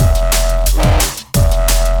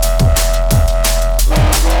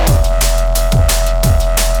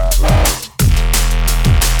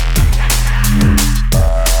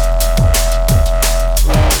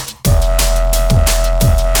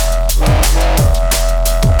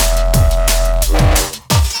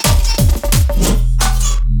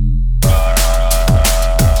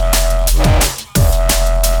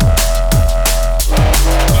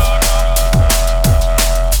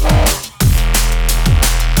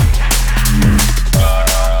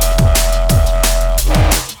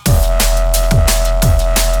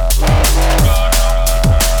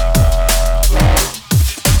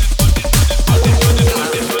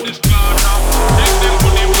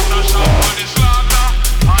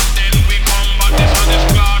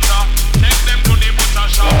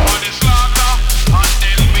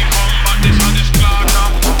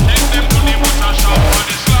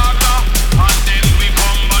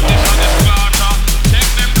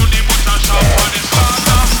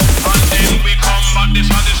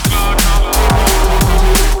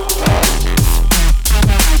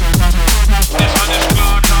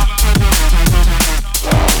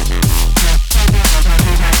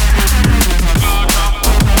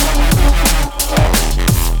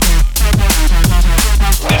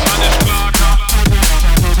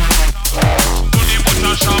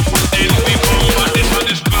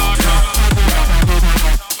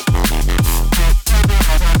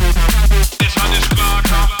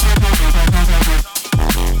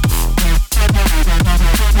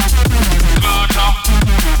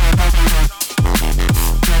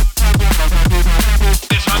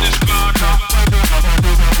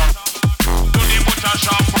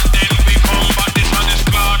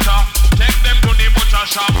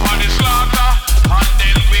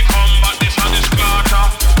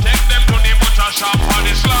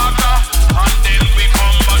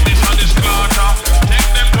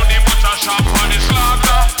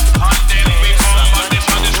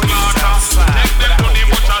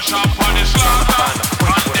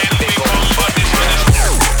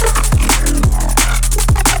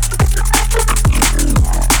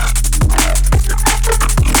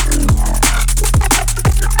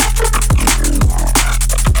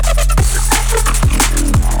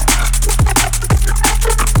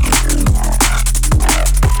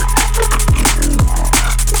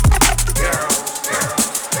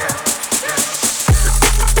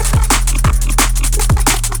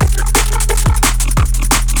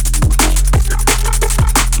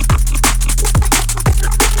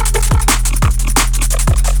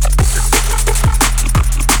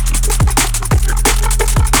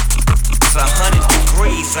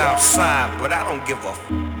 outside, but I don't give a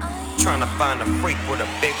trying to find a freak with a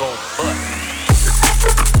big old butt.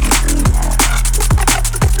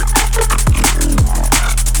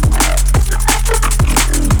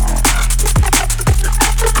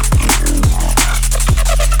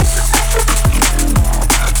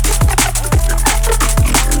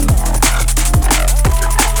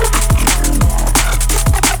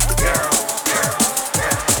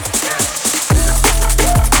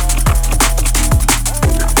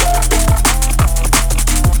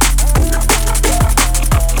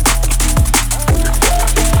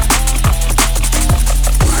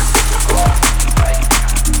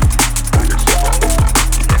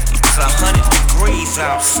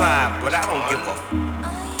 Outside, but I don't give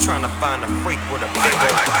a trying to find a freak with a big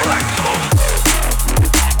old butt.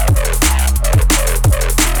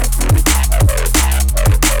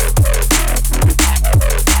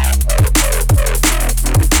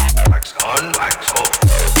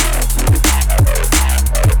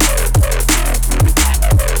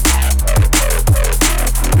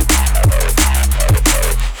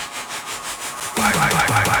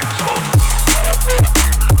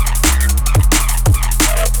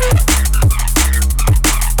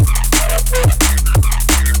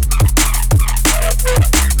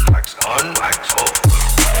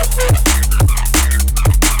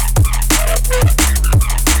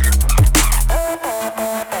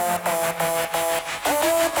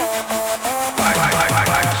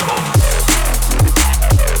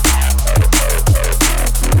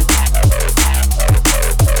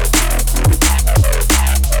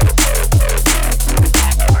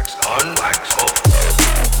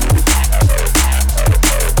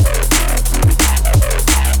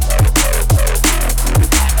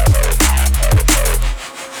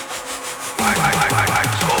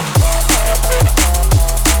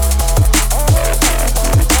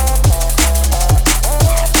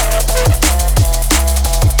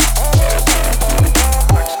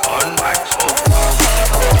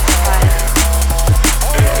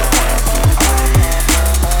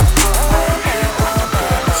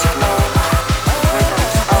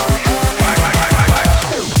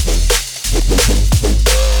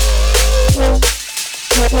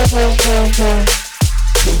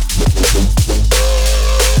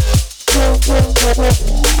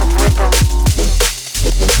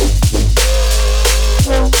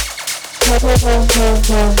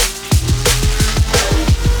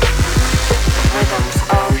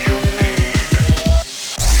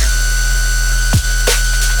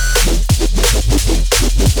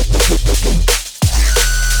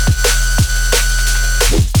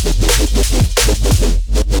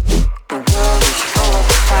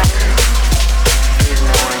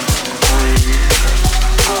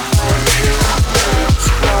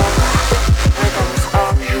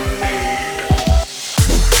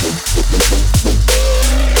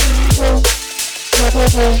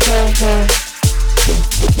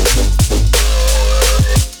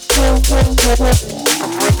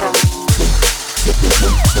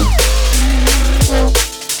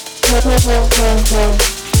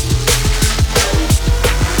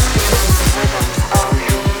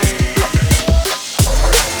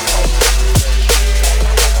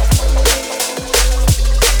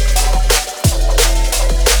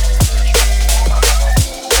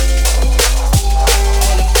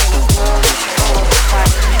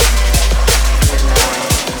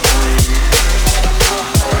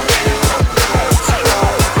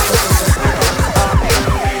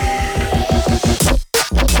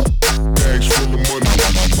 Bags full of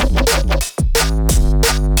money.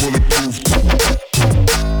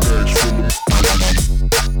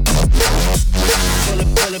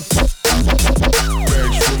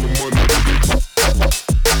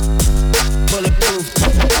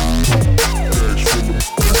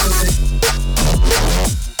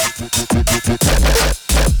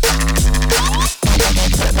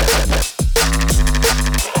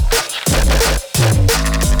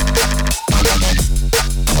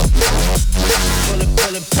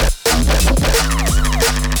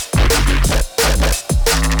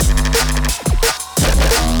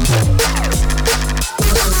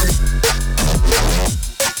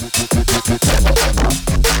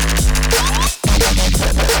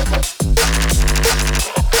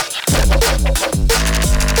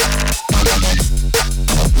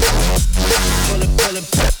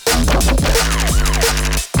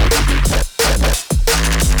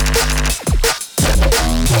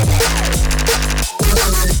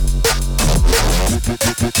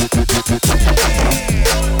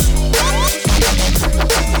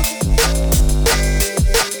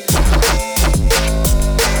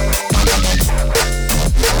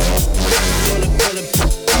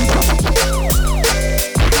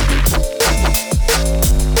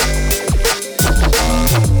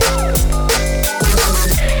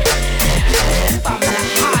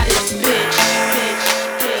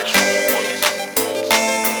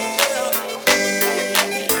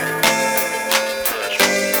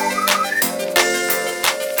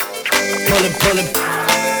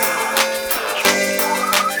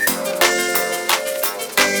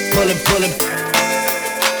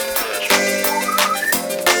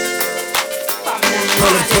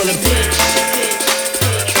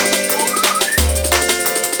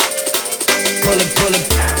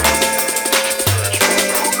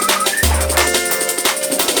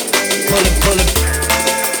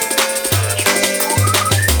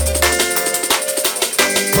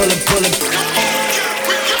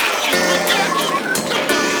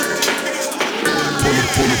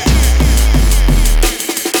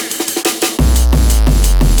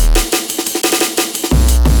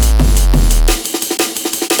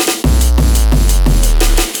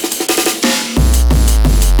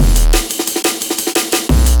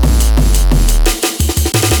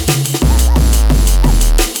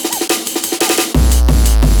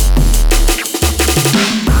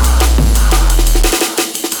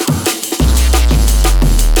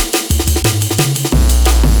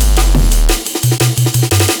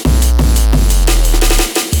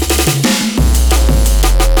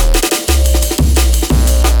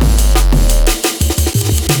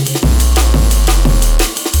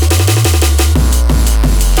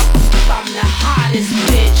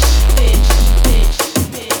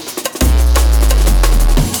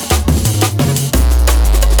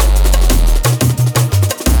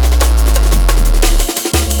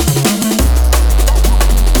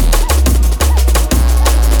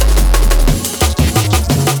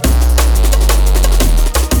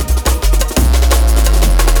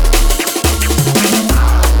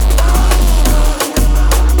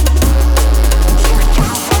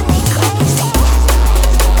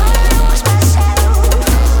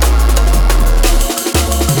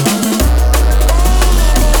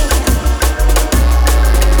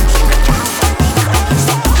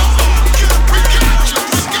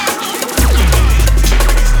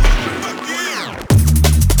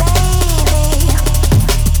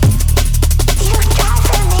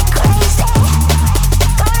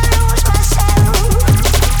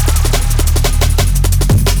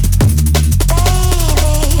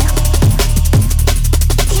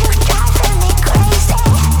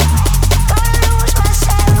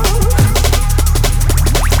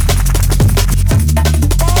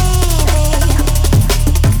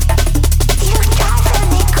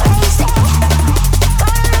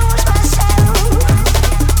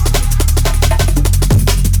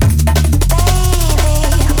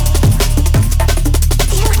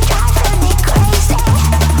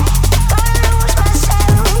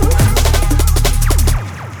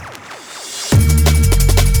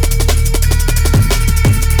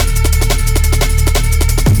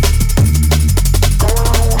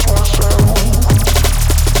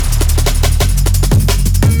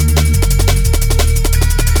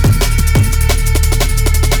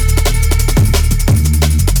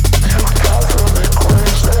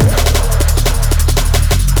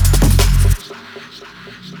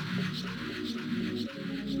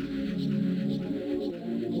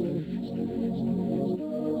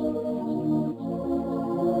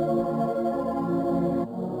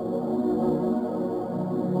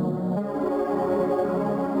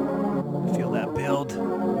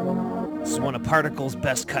 Particle's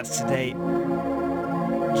best cuts to date.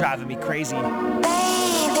 Driving me crazy. Baby,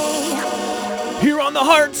 here on the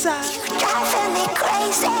hard side. You're driving me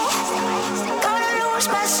crazy. Gonna lose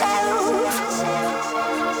myself.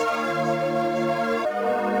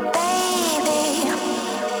 Baby,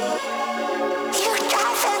 you're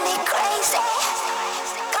driving me crazy.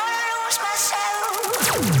 Gonna lose myself.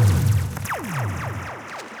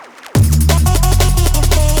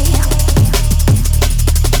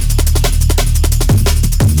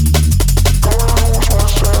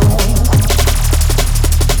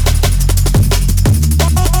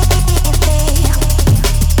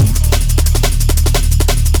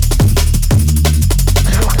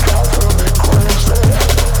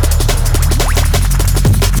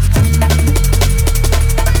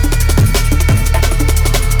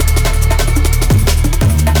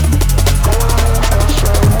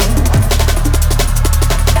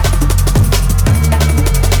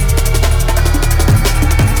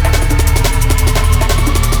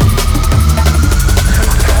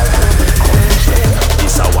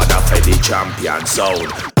 Champion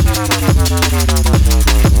sound.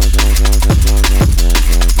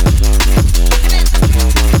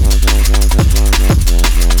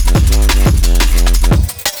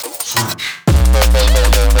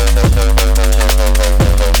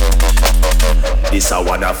 This I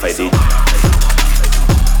wanna fight it.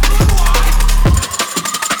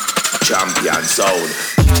 Champion sound.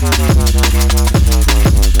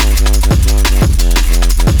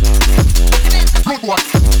 Good one.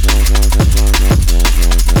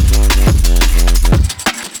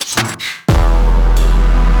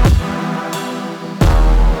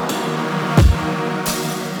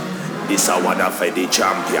 This I wanna fight the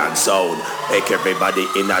champion sound. Make everybody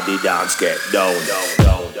in the dance get down.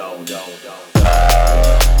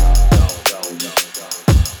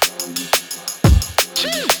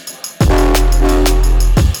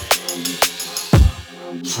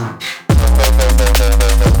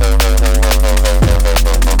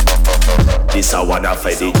 This I wanna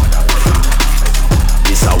fed it.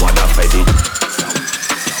 This I wanna fed it.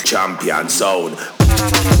 Champion sound.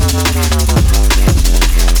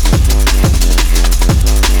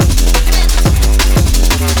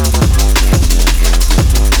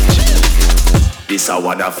 This I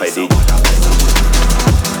wanna fed it.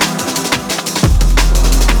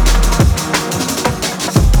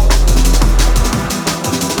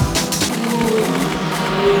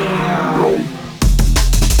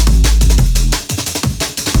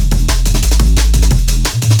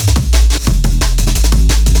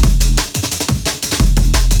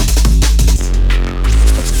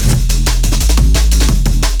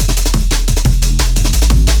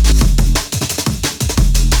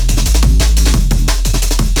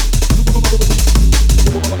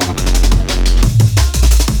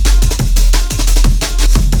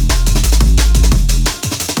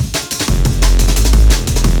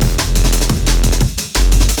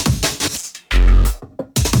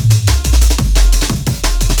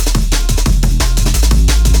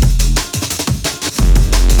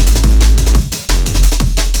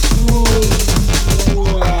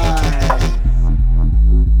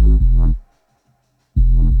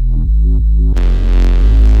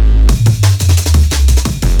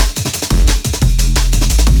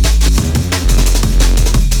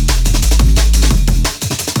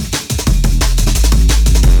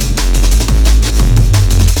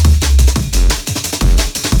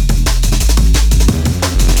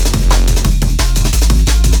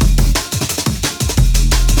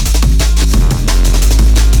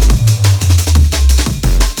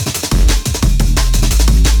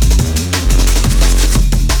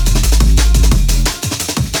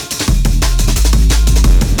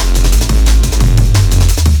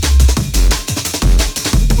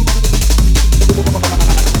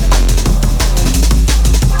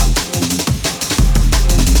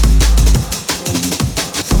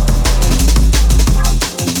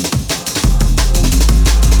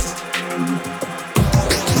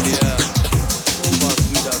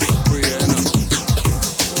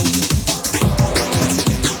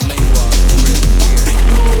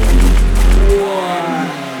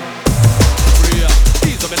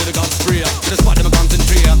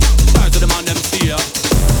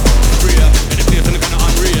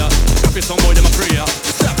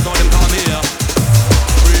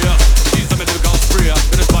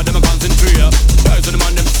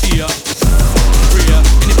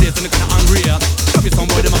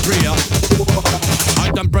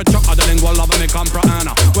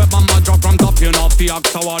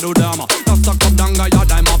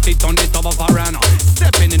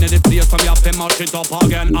 It up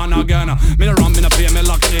again and again. Me the rum in a play, me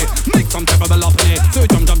locking it. Make some type of a lop in it. So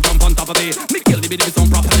jump on top of it. Me kill the bitty with some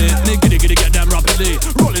property. Me giddy get them rapidly.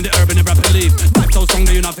 Rolling the herb in the rapidly. Type so strong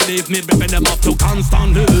that you not believe me. Ripping them up to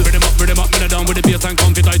constantly. Bring them up, me down with the bass and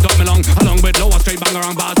comfy tight up me long. Along with lower straight banger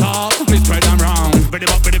and batter. Me spread them round. Bring them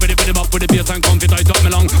up with the bass and comfy tight up me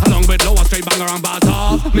long. Along with lower straight banger and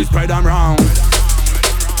batter. Me spread them round.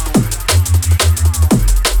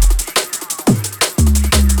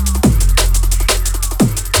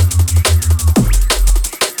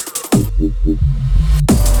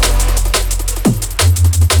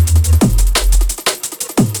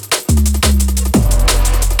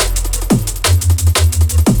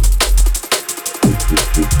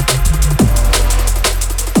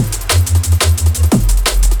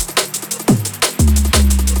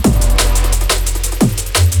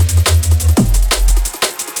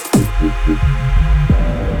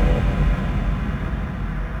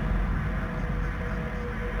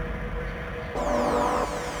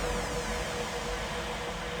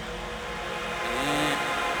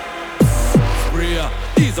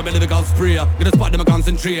 Get a spot them a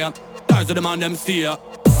concentrate. Guys of them on them steer.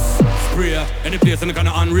 Spray, any place in the kind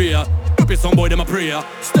of unreal. Happy some boy them a prayer.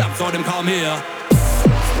 Steps all them come here.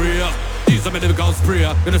 Spray, these are medical spray.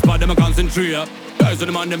 Get a spot them a concentrate. Guys of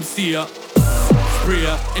them on them steer. Spray,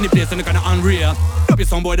 any place in the kind of unreal. Happy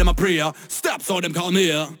some boy them a prayer. Steps all them come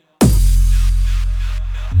here.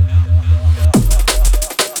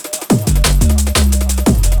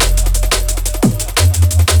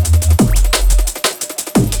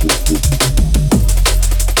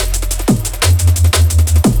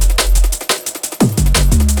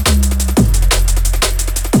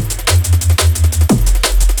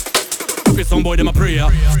 Some boy them a prayer.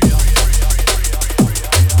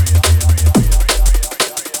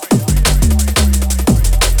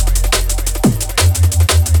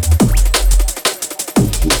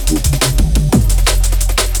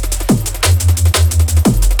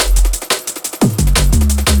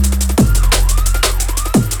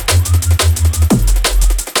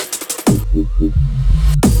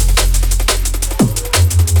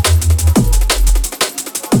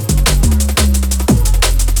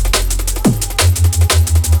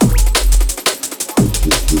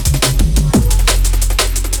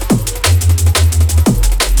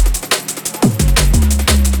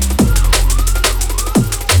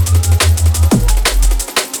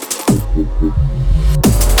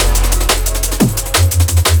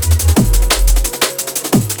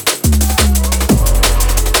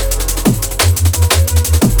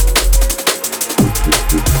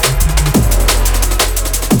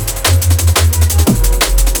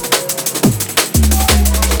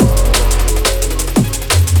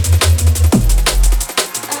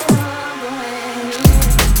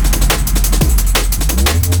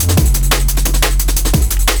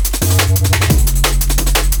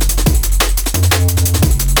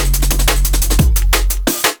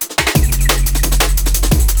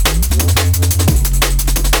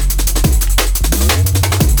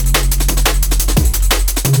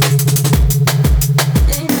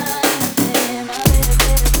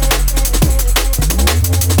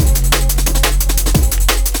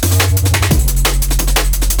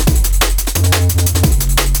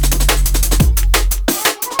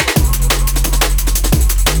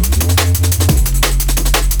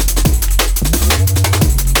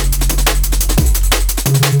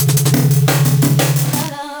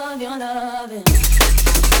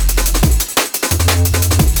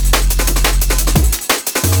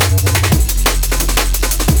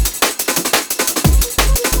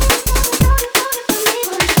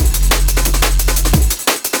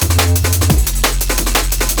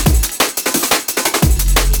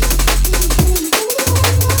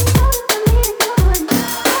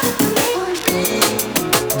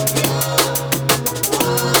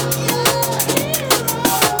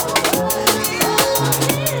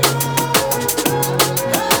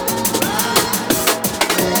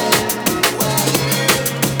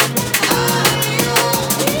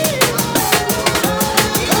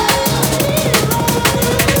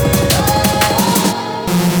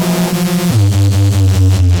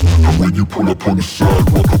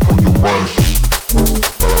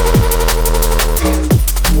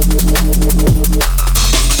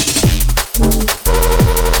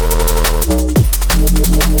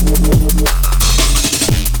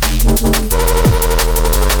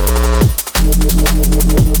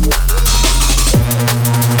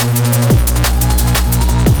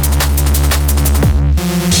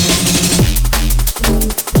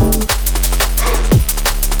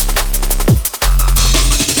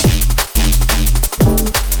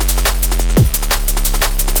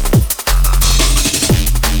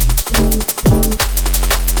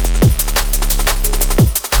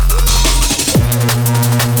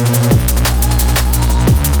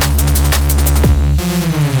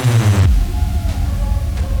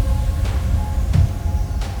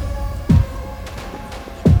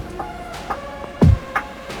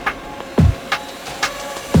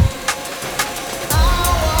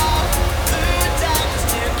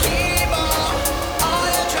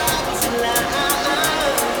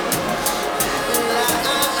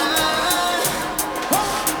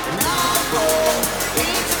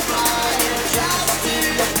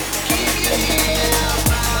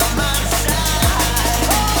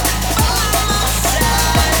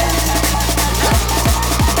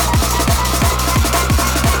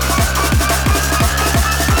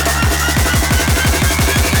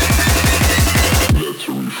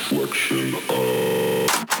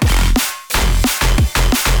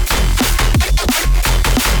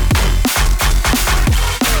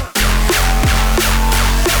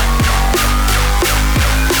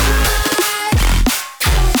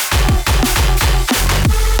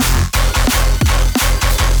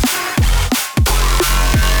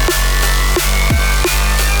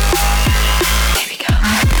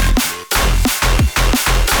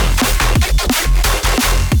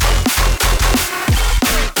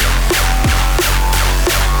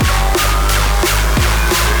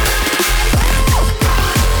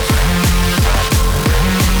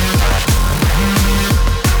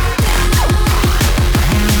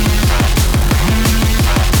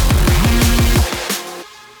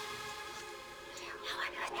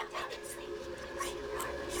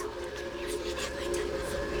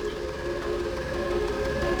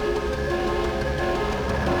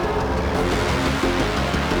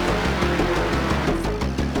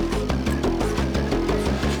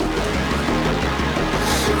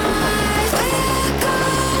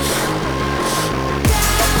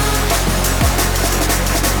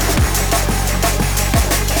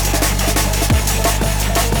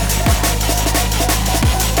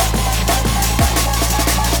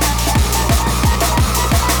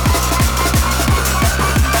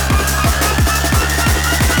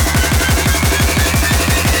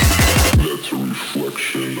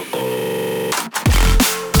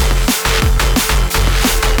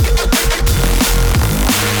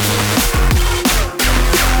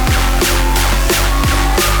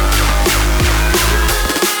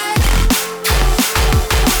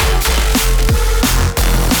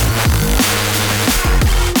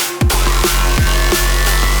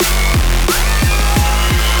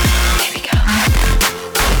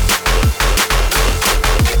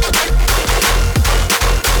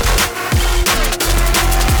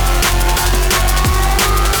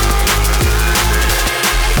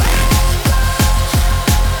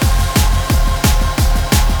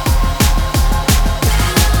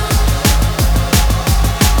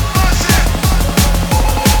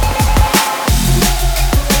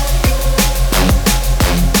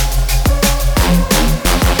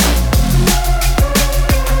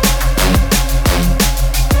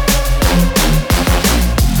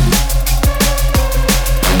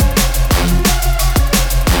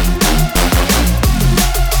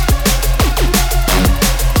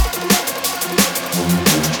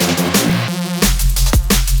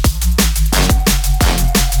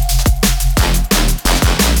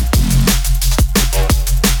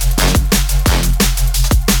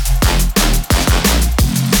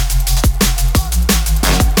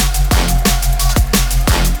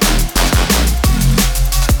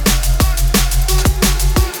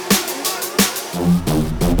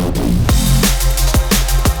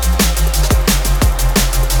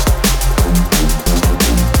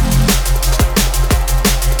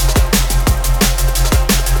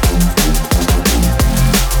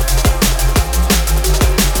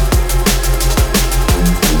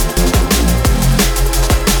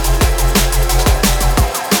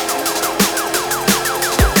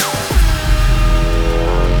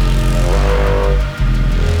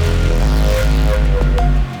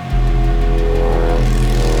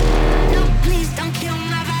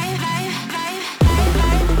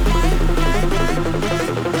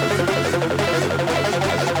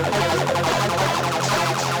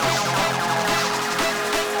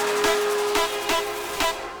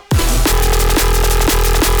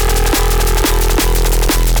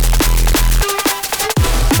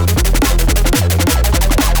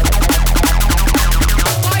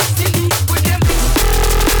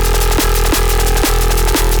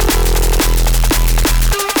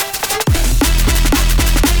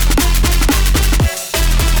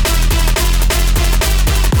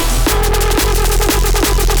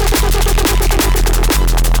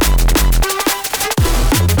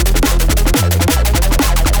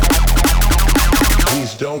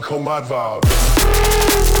 don't kill my vibe.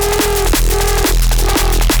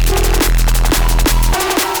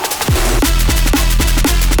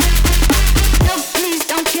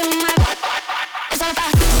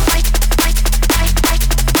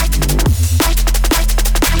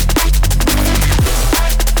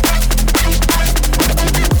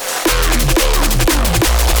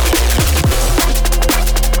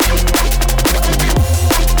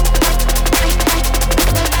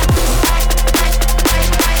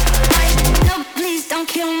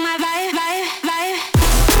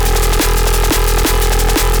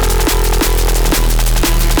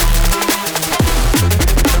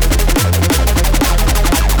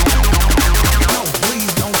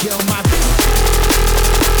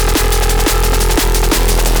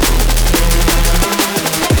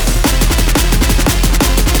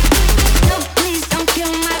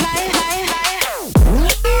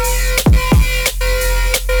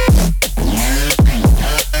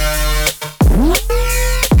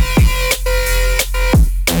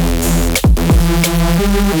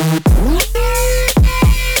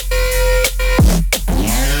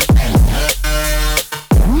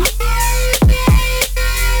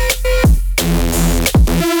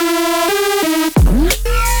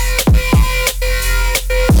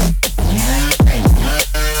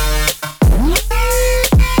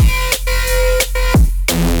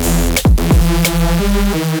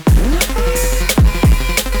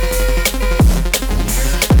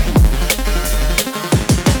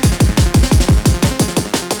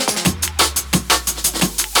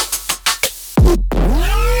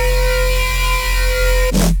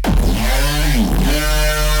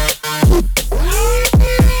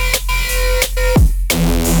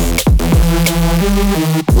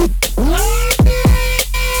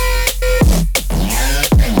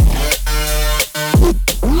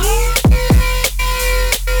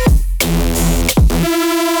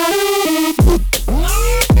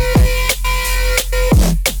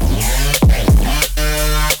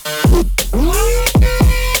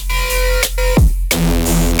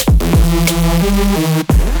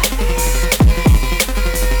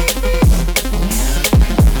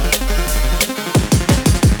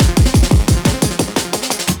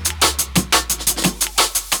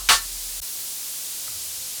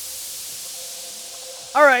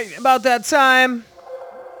 About that time.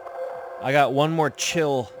 I got one more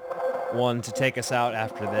chill one to take us out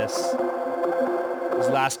after this. These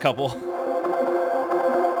last couple.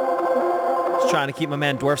 Just trying to keep my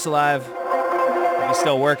man Dwarfs alive. If he's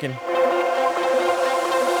still working.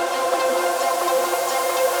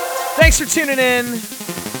 Thanks for tuning in.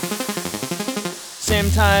 Same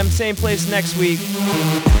time, same place next week.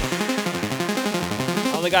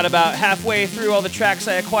 Only got about halfway through all the tracks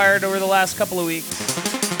I acquired over the last couple of weeks.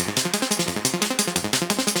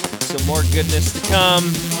 Some more goodness to come.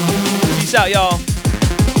 Peace out, y'all.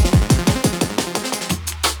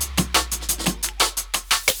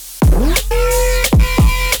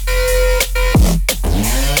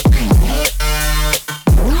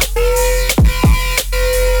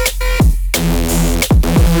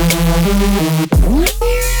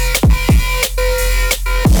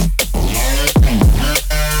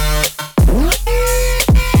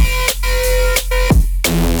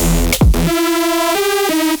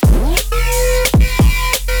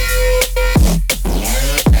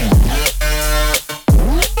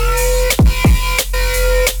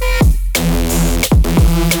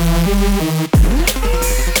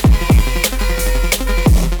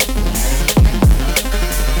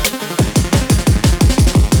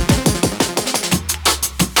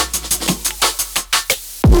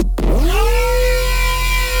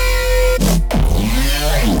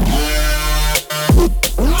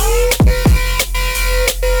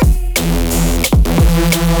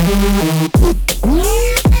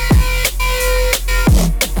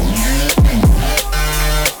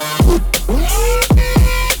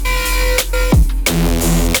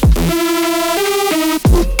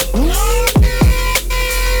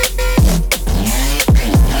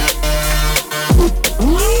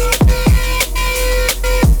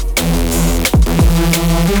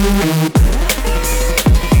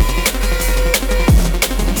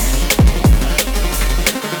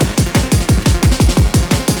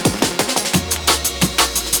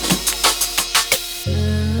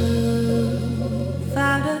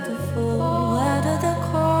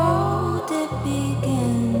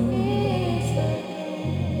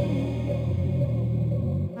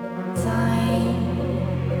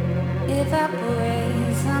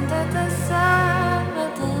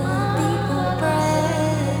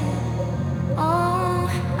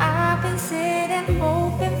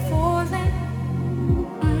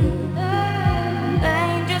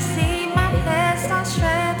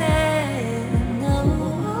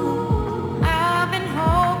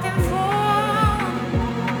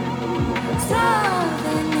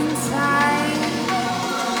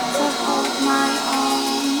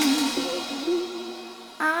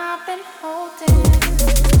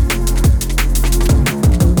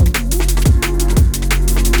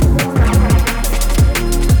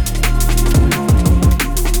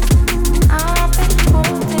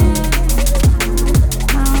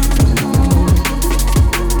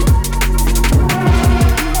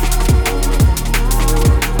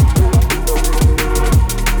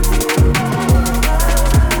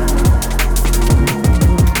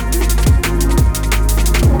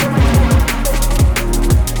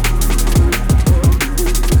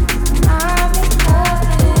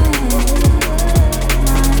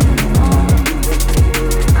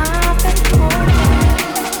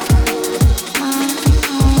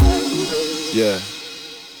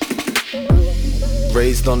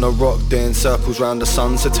 Raised on a rock, doing circles round the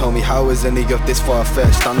sun. So tell me, how is any of this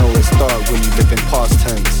far-fetched? I know it's dark when you live in past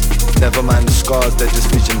tense. Never mind the scars, they're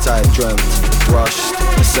just visions I dreamt. Rushed,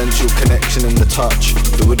 essential connection in the touch.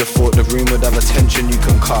 Who would have thought the room would have a tension you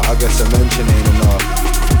can cut? I guess a mention ain't enough.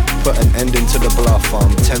 Put an ending to the bluff,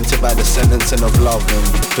 I'm tempted by the sentencing of love. And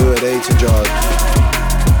who are they to judge?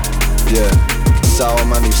 Yeah, sour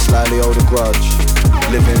man who slightly hold a grudge.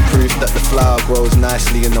 Living proof that the flower grows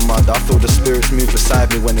nicely in the mud. I feel the spirits move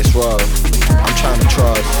beside me when it's rough. I'm trying to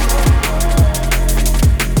trust,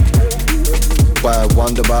 but I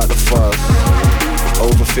wonder about the fuss.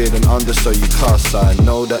 Overfeared and under, so you cuss. I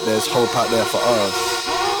know that there's hope out there for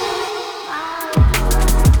us.